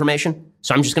all the information.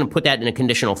 So I'm just going to put that in a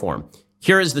conditional form.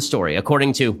 Here is the story.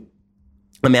 According to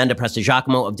Amanda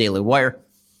Prestigiacomo of Daily Wire,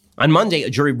 on Monday, a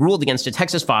jury ruled against a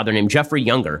Texas father named Jeffrey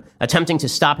Younger, attempting to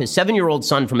stop his 7-year-old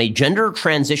son from a gender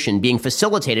transition being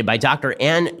facilitated by Dr.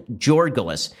 Ann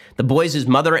Georgelis, the boys'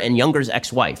 mother and Younger's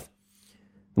ex-wife.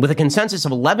 With a consensus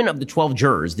of 11 of the 12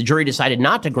 jurors, the jury decided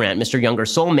not to grant Mr. Younger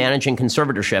sole managing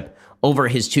conservatorship over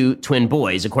his 2 twin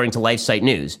boys, according to LifeSite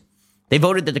News. They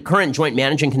voted that the current joint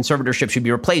managing conservatorship should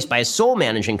be replaced by a sole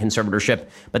managing conservatorship,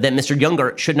 but that Mr.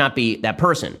 Younger should not be that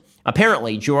person.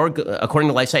 Apparently, according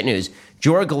to LifeSite News,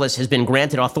 Georgelis has been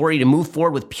granted authority to move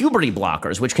forward with puberty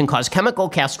blockers, which can cause chemical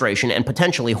castration and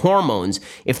potentially hormones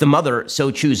if the mother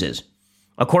so chooses.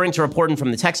 According to reporting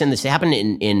from the Texan, this happened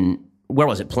in where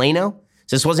was it, Plano?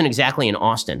 So this wasn't exactly in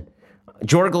Austin.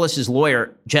 Georgelis'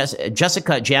 lawyer,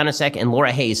 Jessica Janicek and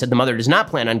Laura Hayes, said the mother does not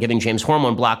plan on giving James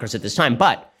hormone blockers at this time,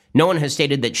 but no one has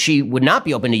stated that she would not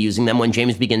be open to using them when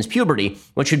James begins puberty,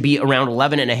 which would be around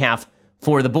 11 and a half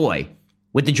for the boy.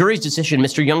 With the jury's decision,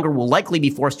 Mr. Younger will likely be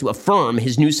forced to affirm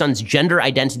his new son's gender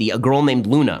identity, a girl named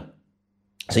Luna.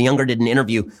 So Younger did an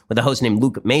interview with a host named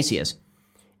Luke Macias,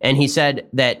 and he said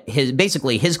that his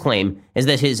claim is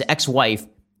that his ex-wife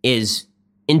is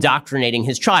indoctrinating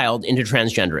his child into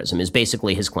transgenderism, is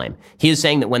basically his claim. He is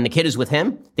saying that when the kid is with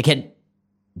him, the kid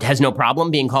has no problem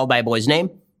being called by a boy's name,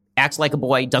 acts like a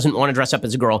boy, doesn't want to dress up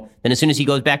as a girl. Then as soon as he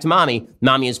goes back to mommy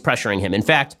is pressuring him. In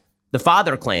fact, the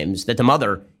father claims that the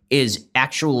mother has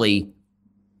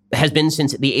been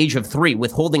since the age of 3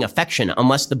 withholding affection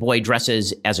unless the boy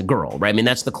dresses as a girl, right? I mean,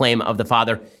 that's the claim of the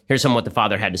father. Here's some of what the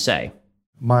father had to say.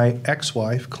 My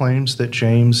ex-wife claims that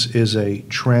James is a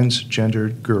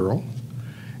transgendered girl,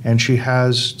 and she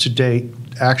has to date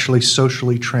actually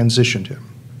socially transitioned him,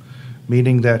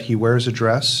 meaning that he wears a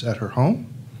dress at her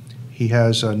home. He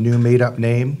has a new made-up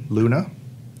name, Luna,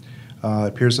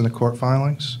 appears in the court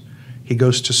filings. He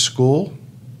goes to school.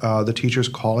 The teachers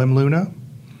call him Luna.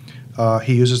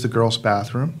 He uses the girls'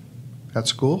 bathroom at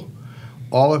school.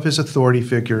 All of his authority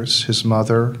figures, his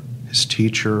mother, his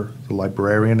teacher, the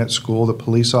librarian at school, the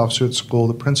police officer at school,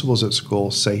 the principals at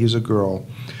school, say he's a girl.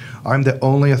 I'm the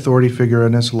only authority figure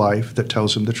in his life that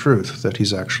tells him the truth, that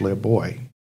he's actually a boy.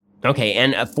 Okay,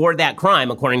 and for that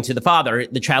crime, according to the father,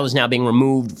 the child is now being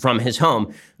removed from his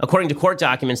home. According to court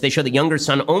documents, they show the younger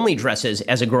son only dresses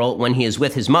as a girl when he is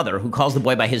with his mother, who calls the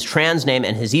boy by his trans name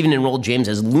and has even enrolled James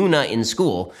as Luna in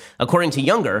school. According to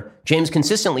Younger, James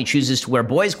consistently chooses to wear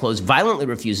boys' clothes, violently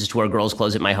refuses to wear girls'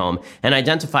 clothes at my home, and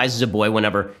identifies as a boy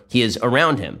whenever he is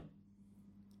around him.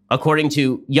 According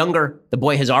to Younger, the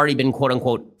boy has already been,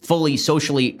 quote-unquote, fully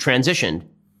socially transitioned.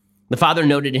 The father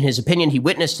noted in his opinion he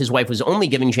witnessed his wife was only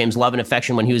giving James love and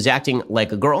affection when he was acting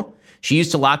like a girl. She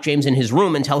used to lock James in his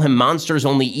room and tell him monsters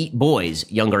only eat boys,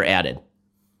 Younger added.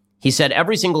 He said,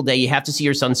 every single day you have to see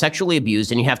your son sexually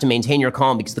abused and you have to maintain your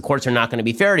calm because the courts are not going to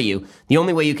be fair to you. The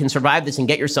only way you can survive this and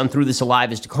get your son through this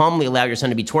alive is to calmly allow your son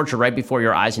to be tortured right before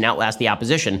your eyes and outlast the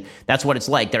opposition. That's what it's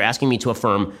like. They're asking me to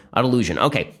affirm a delusion.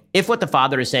 Okay, if what the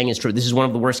father is saying is true, this is one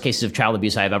of the worst cases of child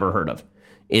abuse I have ever heard of,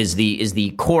 is the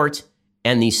court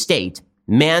and the state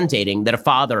mandating that a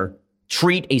father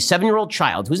treat a 7-year-old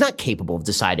child who's not capable of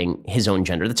deciding his own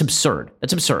gender. That's absurd.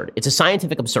 That's absurd. It's a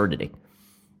scientific absurdity.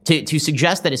 To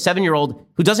suggest that a 7-year-old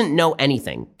who doesn't know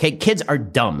anything, okay, kids are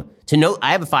dumb. To know,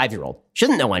 I have a 5-year-old. She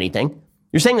doesn't know anything.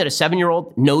 You're saying that a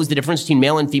 7-year-old knows the difference between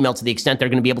male and female to the extent they're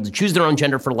going to be able to choose their own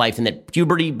gender for life, and that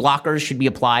puberty blockers should be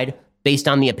applied based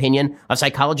on the opinion of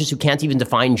psychologists who can't even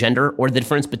define gender or the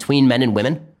difference between men and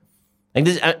women? Like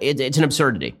this, it's an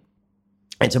absurdity.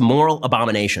 It's a moral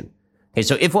abomination. Okay,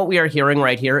 so if what we are hearing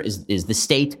right here is the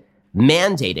state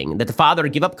mandating that the father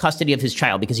give up custody of his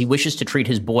child because he wishes to treat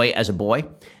his boy as a boy,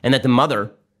 and that the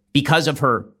mother, because of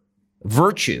her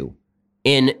virtue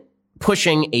in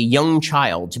pushing a young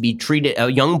child to be treated,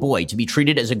 a young boy to be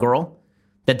treated as a girl,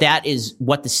 that is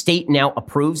what the state now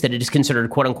approves, that it is considered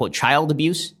quote unquote child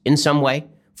abuse in some way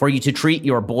for you to treat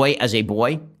your boy as a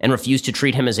boy and refuse to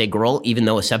treat him as a girl, even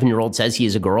though a 7-year-old says he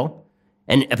is a girl.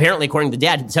 And apparently, according to the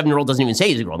dad, the 7-year-old doesn't even say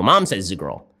he's a girl. The mom says he's a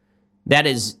girl. That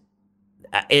is,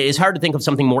 it is hard to think of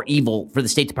something more evil for the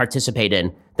state to participate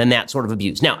in than that sort of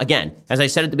abuse. Now, again, as I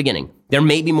said at the beginning, there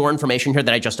may be more information here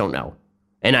that I just don't know.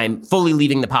 And I'm fully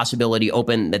leaving the possibility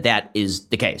open that is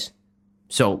the case.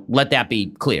 So let that be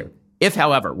clear. If,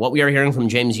 however, what we are hearing from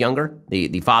James Younger,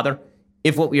 the father,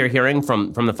 if what we are hearing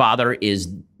from the father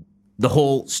is the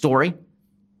whole story,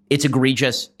 it's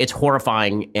egregious, it's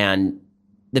horrifying, and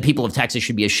the people of Texas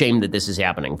should be ashamed that this is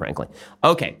happening, frankly.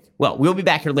 Okay, well, we'll be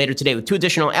back here later today with 2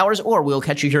 additional hours, or we'll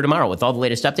catch you here tomorrow with all the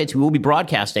latest updates. We will be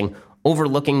broadcasting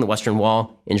overlooking the Western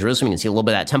Wall in Jerusalem. You can see a little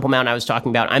bit of that Temple Mount I was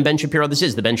talking about. I'm Ben Shapiro. This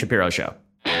is The Ben Shapiro Show.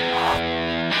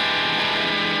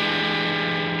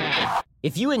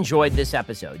 If you enjoyed this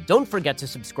episode, don't forget to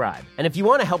subscribe. And if you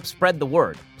want to help spread the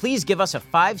word, please give us a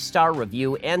 5-star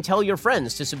review and tell your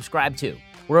friends to subscribe too.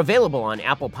 We're available on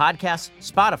Apple Podcasts,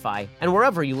 Spotify, and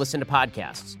wherever you listen to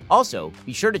podcasts. Also,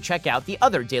 be sure to check out the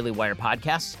other Daily Wire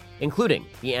podcasts, including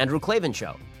The Andrew Klavan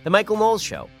Show, The Michael Knowles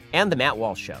Show, and The Matt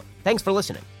Walsh Show. Thanks for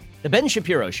listening. The Ben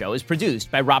Shapiro Show is produced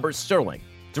by Robert Sterling,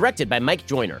 directed by Mike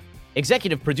Joyner,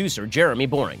 executive producer Jeremy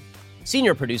Boring,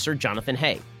 senior producer Jonathan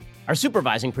Hay. Our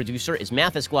supervising producer is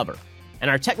Mathis Glover, and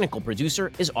our technical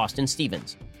producer is Austin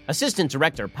Stevens. Assistant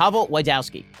director Pavel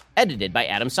Wydowski, edited by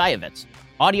Adam Sayevitz.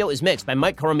 Audio is mixed by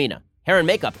Mike Coromina. Hair and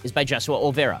makeup is by Jesua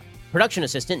Olvera. Production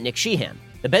assistant Nick Sheehan.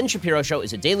 The Ben Shapiro Show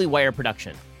is a Daily Wire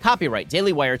production. Copyright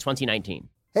Daily Wire 2019.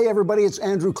 Hey everybody, it's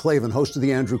Andrew Klavan, host of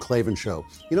The Andrew Klavan Show.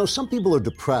 You know, some people are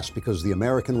depressed because the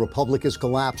American Republic is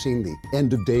collapsing, the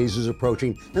end of days is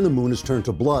approaching, and the moon has turned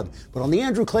to blood. But on The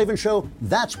Andrew Klavan Show,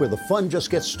 that's where the fun just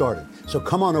gets started. So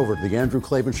come on over to The Andrew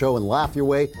Klavan Show and laugh your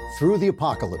way through the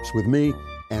apocalypse with me,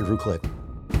 Andrew Klavan.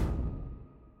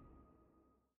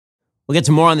 We'll get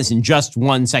to more on this in just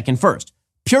 1 second. First,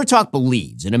 Pure Talk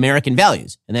believes in American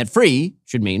values, and that free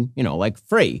should mean, like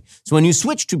free. So when you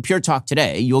switch to Pure Talk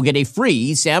today, you'll get a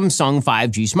free Samsung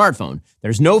 5G smartphone.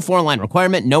 There's no 4-line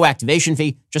requirement, no activation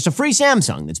fee, just a free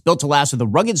Samsung that's built to last with a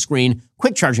rugged screen,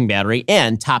 quick charging battery,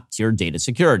 and top-tier data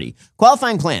security.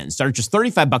 Qualifying plans start at just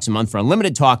 $35 a month for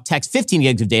unlimited talk, text, 15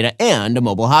 gigs of data, and a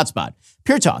mobile hotspot.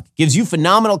 Pure Talk gives you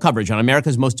phenomenal coverage on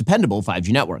America's most dependable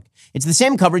 5G network. It's the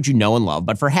same coverage you know and love,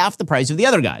 but for half the price of the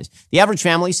other guys. The average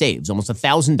family saves almost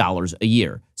 $1,000 a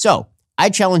year. So, I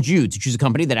challenge you to choose a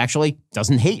company that actually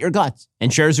doesn't hate your guts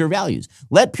and shares your values.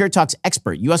 Let Pure Talk's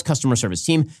expert U.S. customer service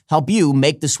team help you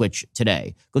make the switch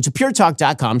today. Go to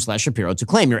puretalk.com/Shapiro to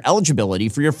claim your eligibility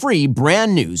for your free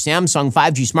brand new Samsung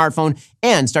 5G smartphone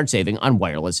and start saving on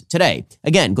wireless today.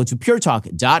 Again, go to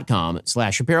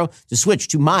puretalk.com/Shapiro to switch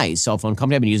to my cell phone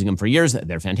company. I've been using them for years.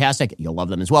 They're fantastic. You'll love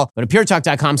them as well. Go to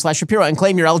puretalk.com/Shapiro and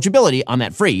claim your eligibility on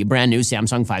that free brand new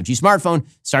Samsung 5G smartphone.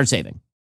 Start saving.